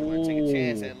not even want to take a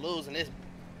chance at losing this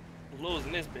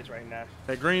bitch right now.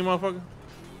 That green motherfucker?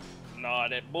 Nah,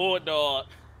 that bulldog.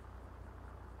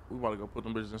 We about to go put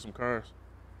them bitches in some cars.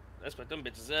 Let's put them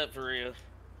bitches up for real.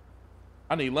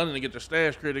 I need London to get their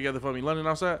stash crib together for me. London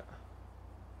outside?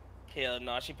 Hell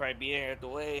no, she probably be in here at the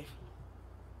wave.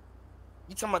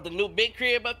 You talking about the new big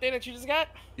crib up there that you just got?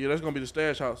 Yeah, that's gonna be the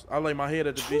stash house. I lay my head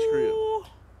at the beach crib.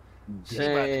 She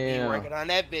about to be working on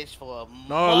that bitch for a month.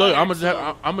 No, look, I'm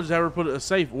gonna just have her put a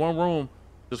safe, one room,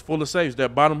 just full of safes.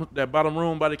 That bottom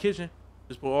room by the kitchen,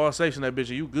 just put all safes in that bitch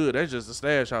and you good. That's just a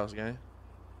stash house, gang.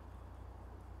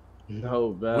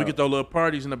 No doubt. We could throw little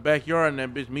parties in the backyard and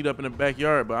that bitch meet up in the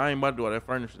backyard, but I ain't about to do all that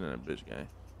furnishing in that bitch, gang.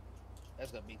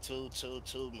 That's gonna be too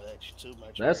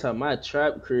much. That's how my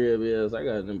trap crib is. I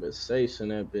got them safes in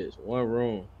that bitch. One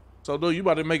room. So, dude, you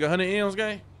about to make 100 M's,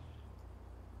 gang?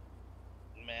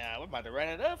 Man, we about to run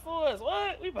it up for us.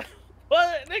 What?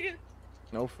 What, nigga?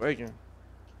 No faking.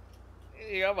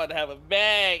 Yeah, I'm about to have a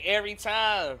bag every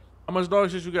time. How much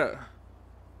dog shit you got?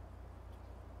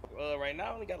 Right now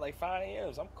I only got like 5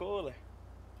 M's. I'm cooler.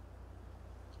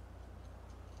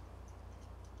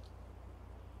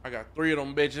 I got 3 of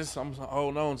them bitches. I'm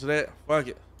holding on to that. Fuck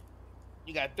it.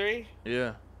 You got 3?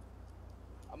 Yeah.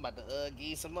 I'm about to give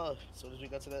you some more. As soon as we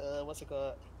go to the what's it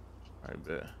called? I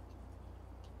bet.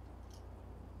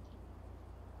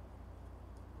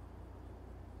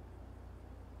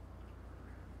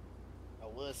 I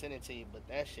would send it to you, but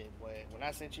that shit, boy. When I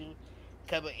sent you a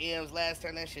couple M's last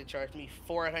time, that shit charged me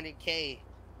 $400K.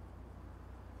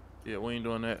 Yeah, we ain't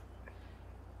doing that.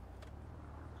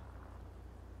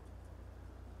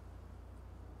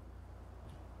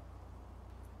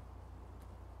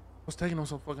 What's taking them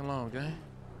so fucking long, gang?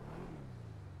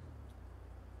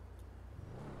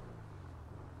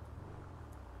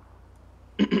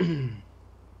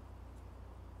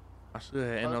 I should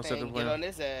have ended up set the Get on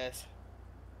this ass.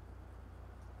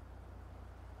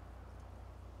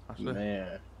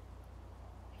 Man.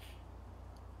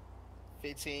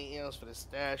 15 M's for the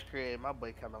stash crib. My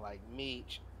boy coming like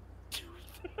Meech.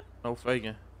 No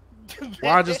faking.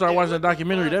 Why I just started watching the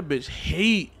documentary? That bitch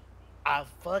heat. I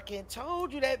fucking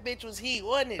told you that bitch was heat,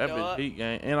 wasn't it, That dog? bitch heat,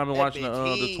 gang. And I've been watching the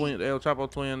El Chapo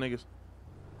twin niggas.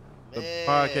 The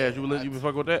podcast. You been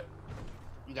fucking with that?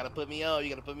 You gotta put me on. I'm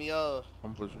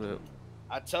gonna put you up.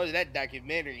 I told you that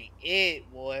documentary,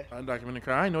 boy. That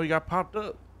documentary. I didn't know you got popped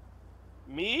up.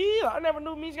 Me? I never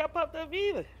knew Meech got popped up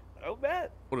either. Oh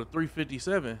bad. With a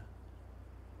 357.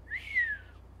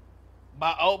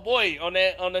 My old boy on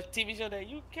the TV show that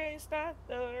you can't stop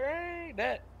the rain.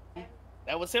 That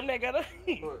was him that got up.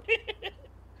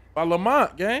 By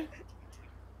Lamont, gang.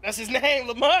 That's his name,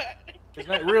 Lamont. His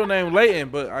real name Layton,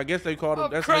 but I guess they called him.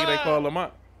 That's the nigga they call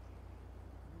Lamont.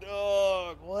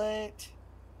 Dog, what?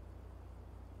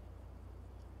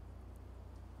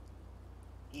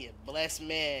 He a blessed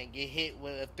man. Get hit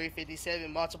with a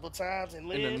 357 multiple times and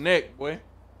live. In the neck, boy.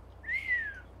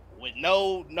 With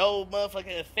no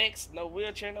motherfucking effects, no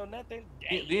wheelchair, no nothing.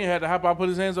 Then had to hop out, put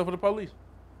his hands up for the police.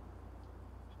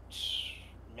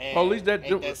 Man, police that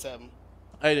ain't that something?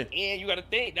 Hey, and you gotta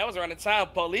think that was around the time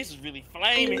police was really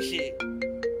flaming shit.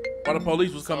 Why the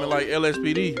police was coming like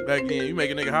LSPD back then? You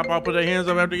make a nigga hop out, put their hands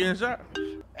up after getting shot.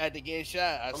 After getting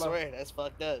shot, I swear that's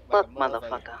fucked up. Look,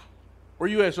 motherfucker. Where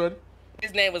you at, shorty?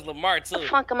 His name was Lamar too. The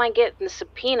fuck am I getting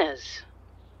subpoenas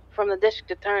from the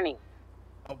district attorney?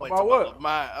 About what?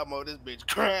 I'm on this bitch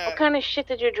crying. What kind of shit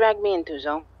did you drag me into,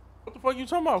 Zo? What the fuck you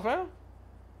talking about, fam?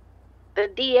 The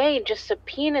DA just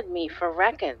subpoenaed me for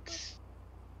records.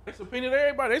 They subpoenaed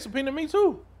everybody. They subpoenaed me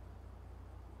too.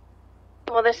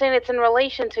 Well, they're saying it's in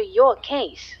relation to your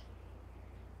case.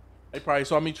 They probably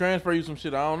saw me transfer you some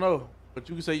shit. I don't know. But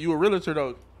you can say you a realtor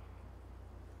though.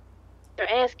 They're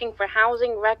asking for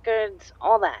housing records,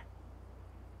 all that.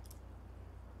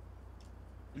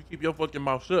 You keep your fucking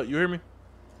mouth shut. You hear me?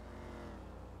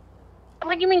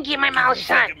 What do you mean keep my mouth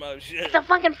shut? It's a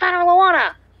fucking federal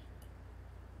order.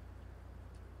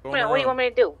 What do you want me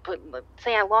to do?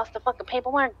 Say I lost the fucking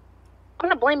paperwork? I'm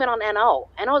gonna blame it on NO.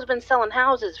 NO's been selling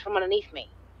houses from underneath me.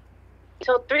 He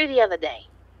sold 3 the other day.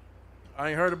 I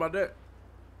ain't heard about that.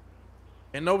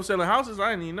 And Nova selling houses?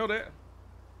 I didn't even know that.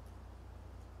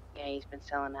 Yeah, he's been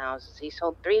selling houses. He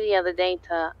sold 3 the other day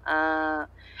to,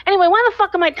 Anyway, why the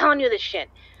fuck am I telling you this shit?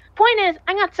 Point is,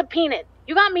 I got subpoenaed.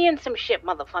 You got me in some shit,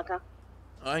 motherfucker.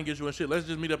 I ain't get you in shit. Let's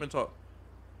just meet up and talk.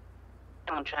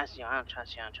 I don't trust you. I don't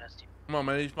trust you. I don't trust you. Come on,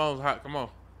 man. These phones hot. Come on.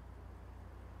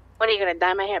 What are you gonna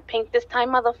dye my hair pink this time,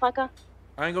 motherfucker?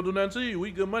 I ain't gonna do nothing to you.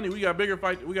 We good money. We got bigger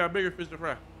fight. We got bigger fish to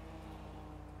fry.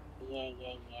 Yeah.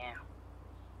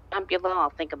 Bump your law. I'll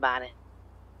think about it.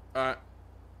 All right.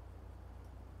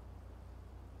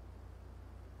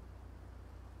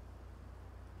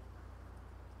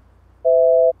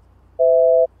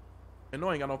 And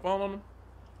no, ain't got no phone on them.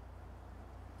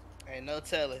 Ain't no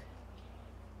telling.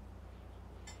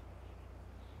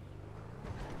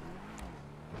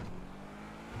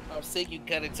 I'm sick you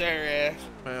cut it to her ass.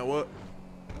 Man, what?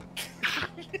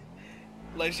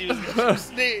 Like she was gonna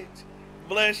snitch.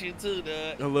 Bless you too,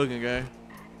 dog. Good looking, gang.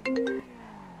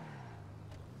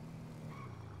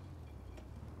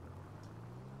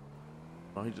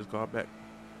 Oh, he just called back.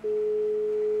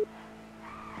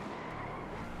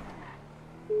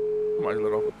 Might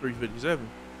let off a 357.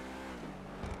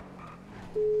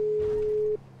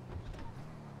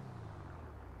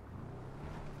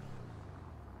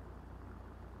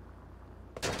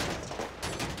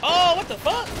 Oh, what the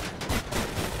fuck?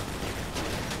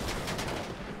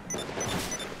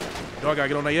 Y'all gotta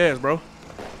get on their ass, bro.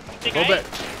 Go back.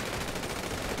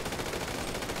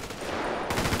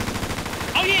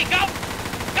 Oh yeah, go.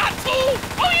 Got 2.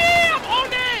 Oh yeah, I'm on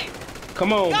that.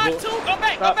 Come on, got boy. 2. Go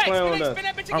back. Stop Go back. playing Spin with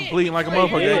that bitch again. I'm bleeding like a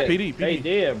motherfucker. PD. They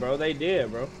did, bro. They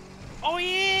did, bro. Oh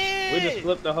yeah. We just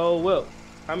flipped the whole whip.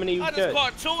 How many you I catch? just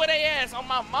caught 2 of their ass on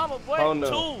my mama, boy. Oh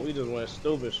no, 2. we just went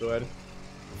stupid, shorty.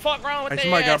 Fuck wrong with Hey, their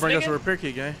somebody gotta ass, bring us nigga. a repair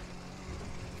kit, gang.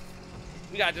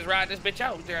 We gotta just ride this bitch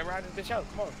out. We gotta ride this bitch out.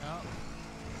 Come on.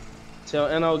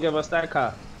 Tell NO give us that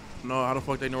car. No, how the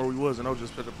fuck they know where we was? And I was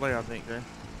just fit to play, I think, gang.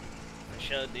 I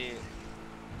sure did.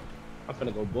 I'm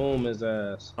finna go boom his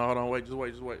ass. Oh, hold on, wait, just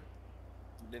wait.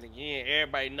 Then again,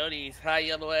 everybody know these high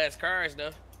yellow ass cars,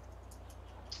 though.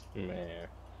 Man,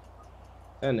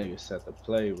 that nigga set the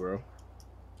play, bro.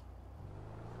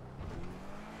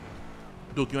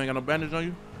 Duke, you ain't got no bandage on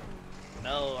you?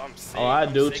 No, I'm sick. Oh, I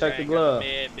do. Sick. Check I the ain't got no glove.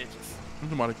 bad bitches. I'm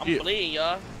talking about a I'm kit. bleeding,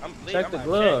 y'all. I'm bleeding. Check I'm the out of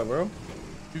glove, shape. bro.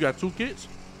 You got 2 kits?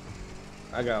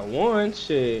 I got 1.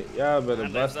 Shit, y'all better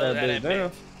bust that bitch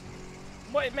down.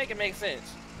 Boy, make it make sense.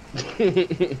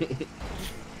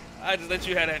 I just let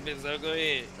you have that bitch, so go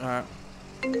ahead. Alright.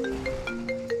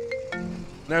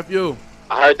 Nephew.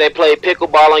 I heard they played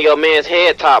pickleball on your man's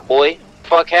head top, boy.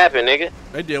 Fuck happened, nigga?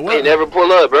 They did what? They never pull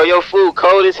up, bro. Your food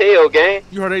cold as hell, gang.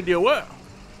 You heard they did what?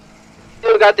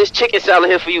 Still got this chicken salad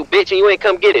here for you, bitch, and you ain't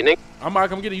come get it, nigga. I'm about to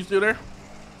come get it. You still there?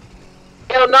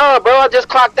 Hell nah, bro. I just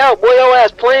clocked out. Boy, your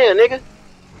ass playing, nigga.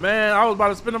 Man, I was about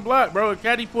to spin a block, bro.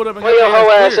 Caddy pulled up and Where your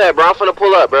hoe ass at, bro? I'm finna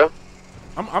pull up, bro.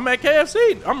 I'm at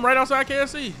KFC. I'm right outside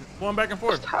KFC. Going back and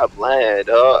forth. Stop lying,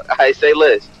 dog. I say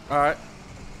less. Alright.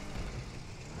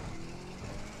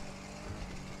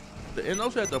 The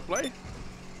NOs had to play.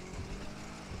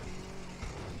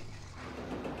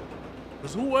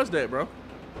 Cause who was that, bro?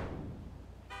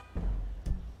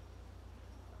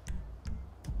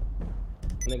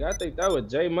 Nigga, I think that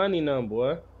was J Money number,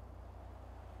 boy.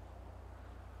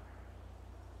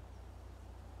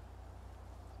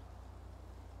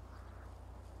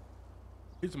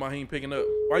 He's my he ain't picking up.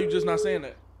 Why you just not saying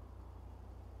that?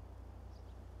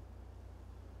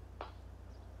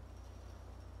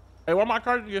 Hey, why my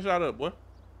car didn't get shot up, boy?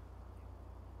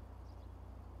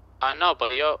 I know,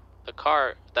 but yo, the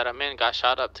car that I'm in got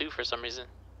shot up too for some reason.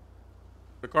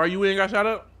 The car you in got shot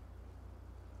up?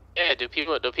 Yeah, do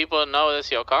people know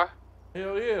this your car?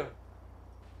 Hell yeah.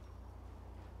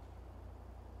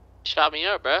 Shot me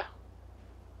up, bruh.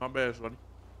 My bad, buddy.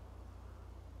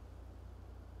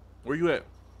 Where you at?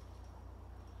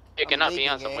 Picking up me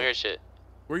on some weird shit.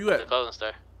 Where you at? The clothing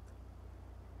store.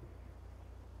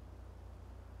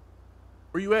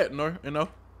 Where you at, Nor? You know?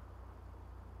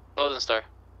 Clothing store.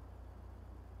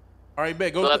 All right,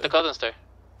 bet. Go at the clothing store.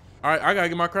 All right, I gotta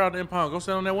get my crowd to impound. Go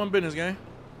stand on that one business, gang.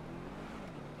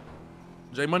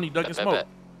 J Money ducking smoke. Bet.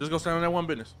 Just go stand on that one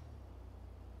business.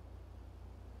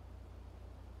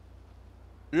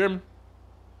 You hear me?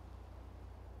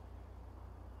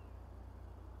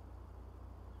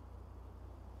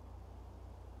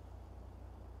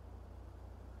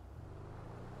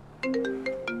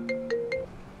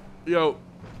 Yo.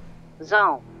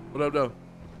 Zone. What up, though?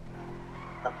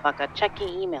 The fuck? Check your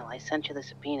email. I sent you the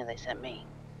subpoena they sent me.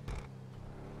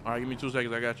 All right, give me 2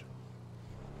 seconds. I got you.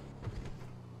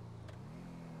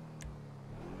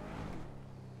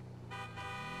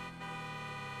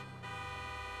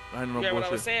 I ain't no You hear what I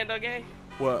bullshit. was saying, though, gang?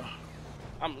 What?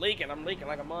 I'm leaking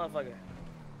like a motherfucker.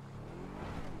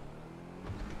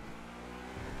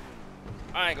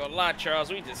 I ain't gonna lie,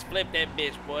 Charles. We just flipped that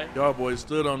bitch, boy. Y'all boys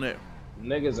stood on that.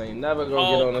 Niggas ain't never gonna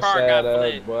Whole get on the car side got of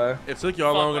flipped. it, boy. It took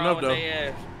y'all long enough, though. I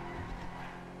ain't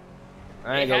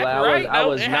It gonna lie, happened, I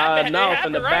was right? It nodding off in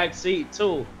happened, the right? back seat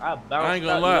too. I bounced I ain't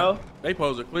gonna out, lie. you know? They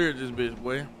supposed to clear this bitch,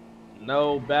 boy.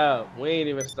 No doubt. We ain't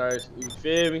even started. You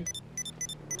feel me?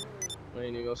 We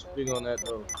ain't even gonna speak on that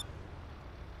though.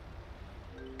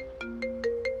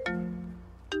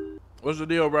 What's the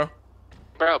deal, bro?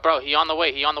 Bro, he on the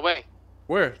way. He on the way.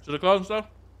 Where? To the closing stuff?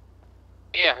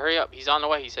 Yeah, hurry up. He's on the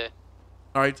way, he said.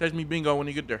 All right, text me bingo when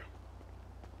you get there.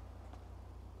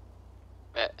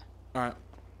 Bet. All right.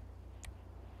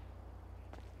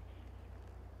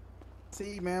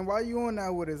 See, man, why you on that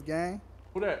with us, gang?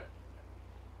 Who that?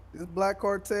 This Black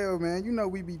Cartel, man. You know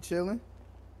we be chilling.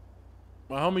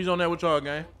 My homies on that with y'all,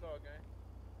 gang.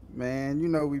 Man, you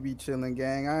know we be chilling,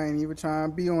 gang. I ain't even trying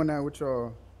to be on that with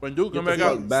y'all. When Duke come back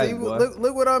out, See,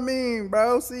 look what I mean,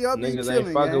 bro. See, y'all be Niggas ain't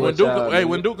chilling, fucking gang. when Duke, hey,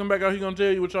 when Duke come back out, he gonna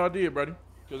tell you what y'all did, buddy.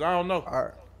 Cause I don't know.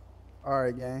 All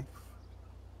right, gang.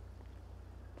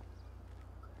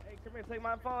 Hey, come here, take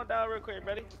my phone down real quick,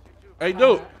 buddy. Hey,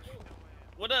 Duke.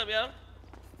 What up, yo?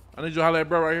 I need you to holler at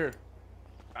bro right here.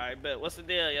 All right, bet. What's the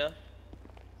deal, yo?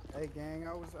 Hey, gang,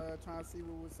 I was trying to see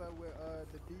what was up with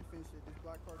the beef and shit, this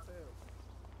Black Cartel.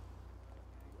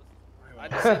 I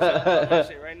just sent y'all my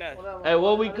shit right now. Hey,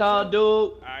 what we call, dude?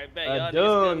 All right, bet. A Y'all niggas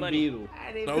good dung money. beetle.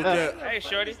 No cap. Hey,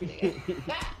 shorty.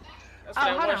 That's Oh,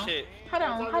 that hold one on. shit.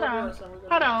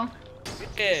 Hold on.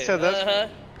 Yeah, said that's- uh-huh.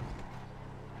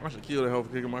 I should kill that hoe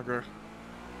for kicking my car.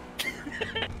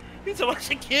 He told me I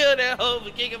should kill that hoe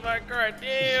for kicking my car.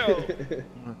 Damn.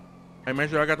 Hey, make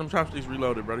sure I got them chopsticks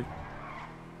reloaded, buddy.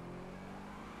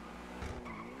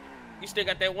 You still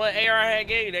got that one AR I had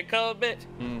gave you, that cold bitch?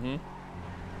 Mm-hmm.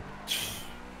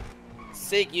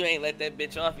 Sick, you ain't let that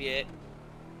bitch off yet.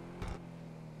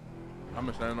 I'm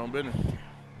just standing on business.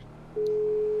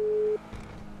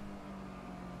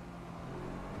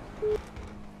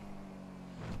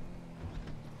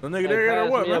 The nigga there got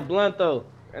pass what, me a man? blunt though.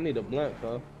 I need a blunt,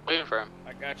 cuz. Waiting for him.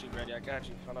 I got you, Brady. I got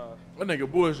you. Hold on. That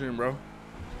nigga bullshitting, bro.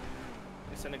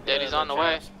 It's in the Yeah, he's on the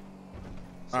way.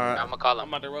 All right. I'm gonna call I'm him.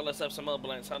 about to roll us up some other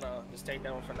blunts. Hold on. Just take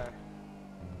that one for now.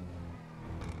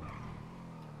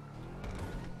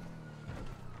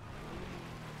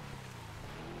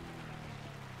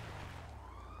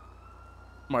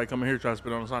 Somebody come in here try to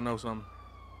spit on us. I know something.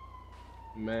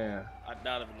 Man. I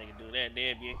doubt if a nigga do that.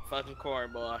 Damn, you fucking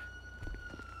corn, boy.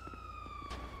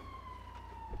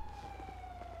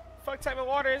 Fuck type of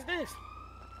water is this?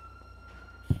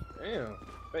 Damn.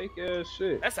 Fake ass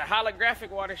shit. That's a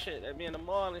holographic water shit. That be in the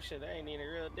mall and shit. That ain't even a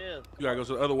real deal. You gotta go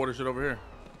to the other water shit over here.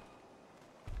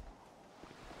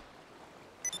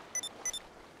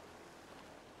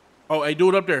 Oh, hey,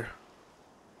 dude up there.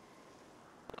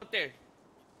 Up there.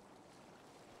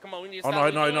 Come on, we need to Oh,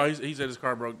 stop. no. He said his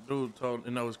car broke. Dude told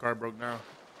him no, his car broke down.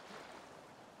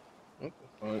 What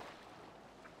the fuck?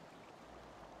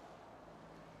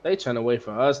 They trying to wait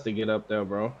for us to get up there,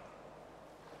 bro.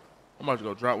 I'm about to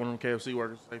go drop one of them KFC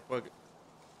workers and say, fuck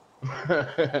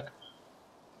it.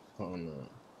 Oh no.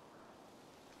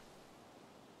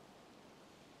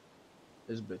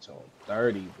 This bitch on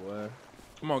 30, boy.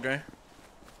 Come on, gang.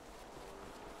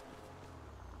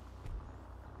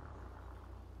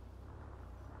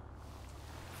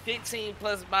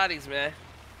 +15 bodies, man.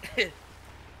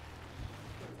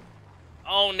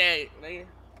 On that, nigga.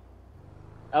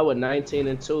 I was 19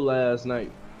 and 2 last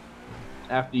night.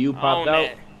 After you popped On out.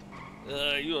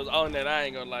 that. You was on that. I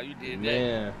ain't gonna lie. You did that.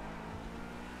 Man.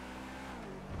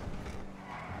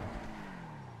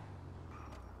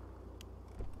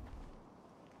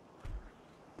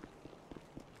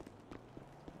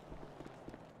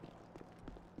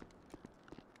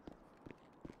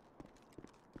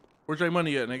 Where's J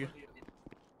Money at, nigga?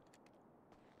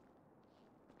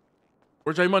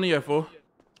 Where's J Money at, fool?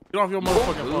 Get off your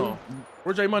motherfucking phone.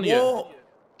 Where's J Money at?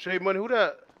 J Money, who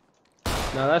that?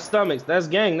 No, that's stomachs. That's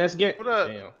gang. That's gang. Who that?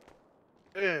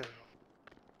 Damn. Yeah.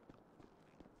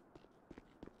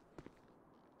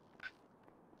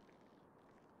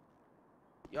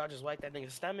 Y'all just wiped that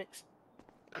nigga's stomachs.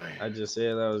 I just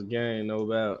said that was gang, no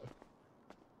doubt.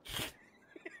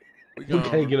 We We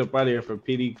can't get up out of here for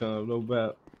PD come, no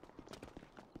doubt.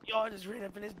 Y'all just ran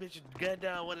up in this bitch and gunned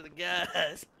down one of the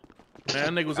guys.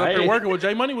 Man, nigga was up here working with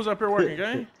J Money. Was up here working,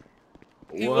 gang.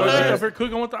 He was was up here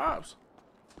cooking with the ops.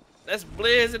 That's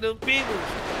Blizz and them people.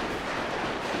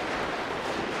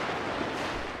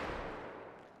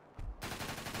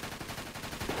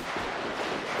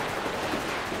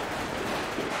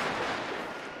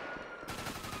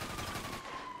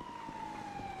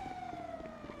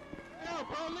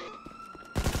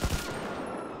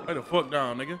 Lay the fuck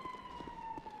down, nigga.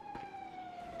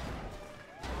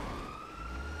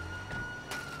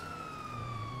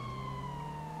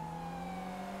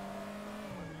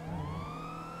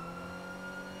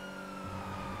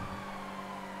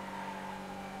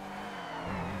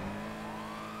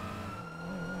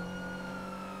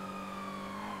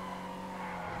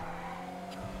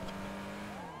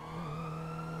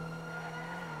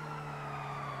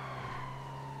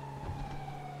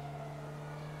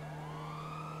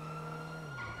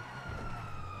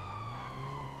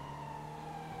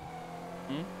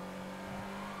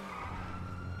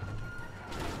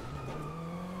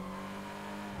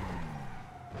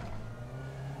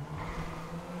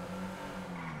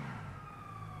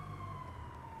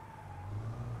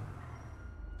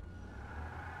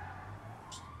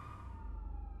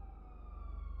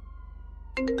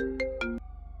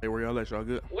 Hey, where y'all at? Y'all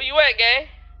good? Where you at, gang?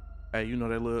 Hey, you know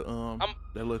that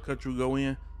little cut you go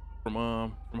in from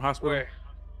hospital? Where?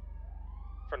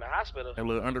 From the hospital? That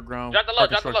little underground. Drop the low,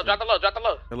 drop the low, drop the low, drop the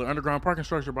low. That little underground parking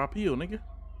structure by Peel, nigga.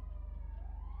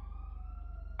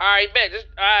 Alright, bet. Just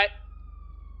alright.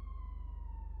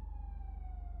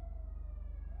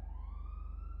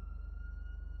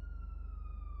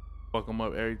 Fuck them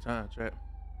up every time, chat.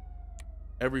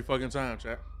 Every fucking time,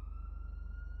 chat.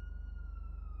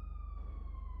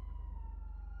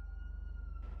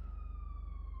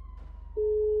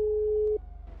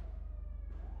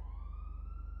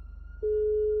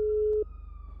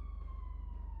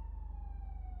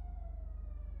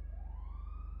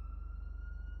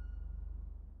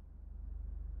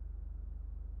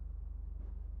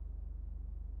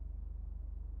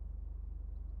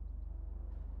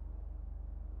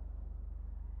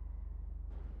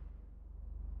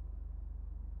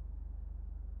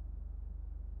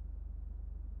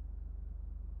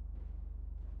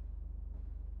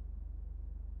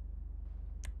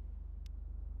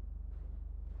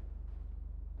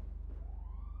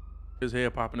 His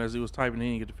head popping as he was typing. He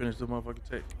didn't get to finish the motherfucking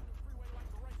text.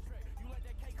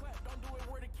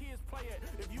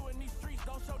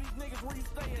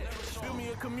 Build me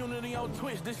a community on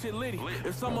Twitch, this shit litty.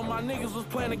 If some of my niggas was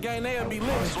playing the game, they'd be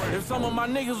lit. If some of my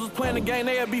niggas was playing the game,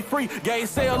 they'd be free. Gang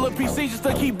sell little PC just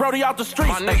to keep Brody out the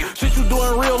streets. Shit you do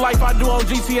in real life, I do on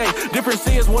GTA. Difference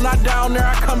is when I down there,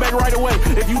 I come back right away.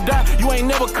 If you die, you ain't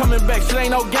never coming back. Shit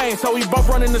ain't no game, so we both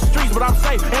running the streets, but I'm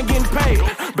safe and getting paid.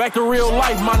 Back to real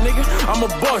life, my nigga. I'm a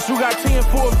boss. You got 10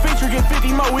 for a feature, get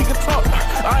 50 more, we can talk.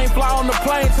 I ain't fly on the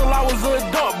plane till I was an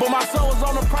adult, but my son was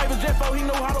on a private jet, so he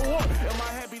knew how to walk.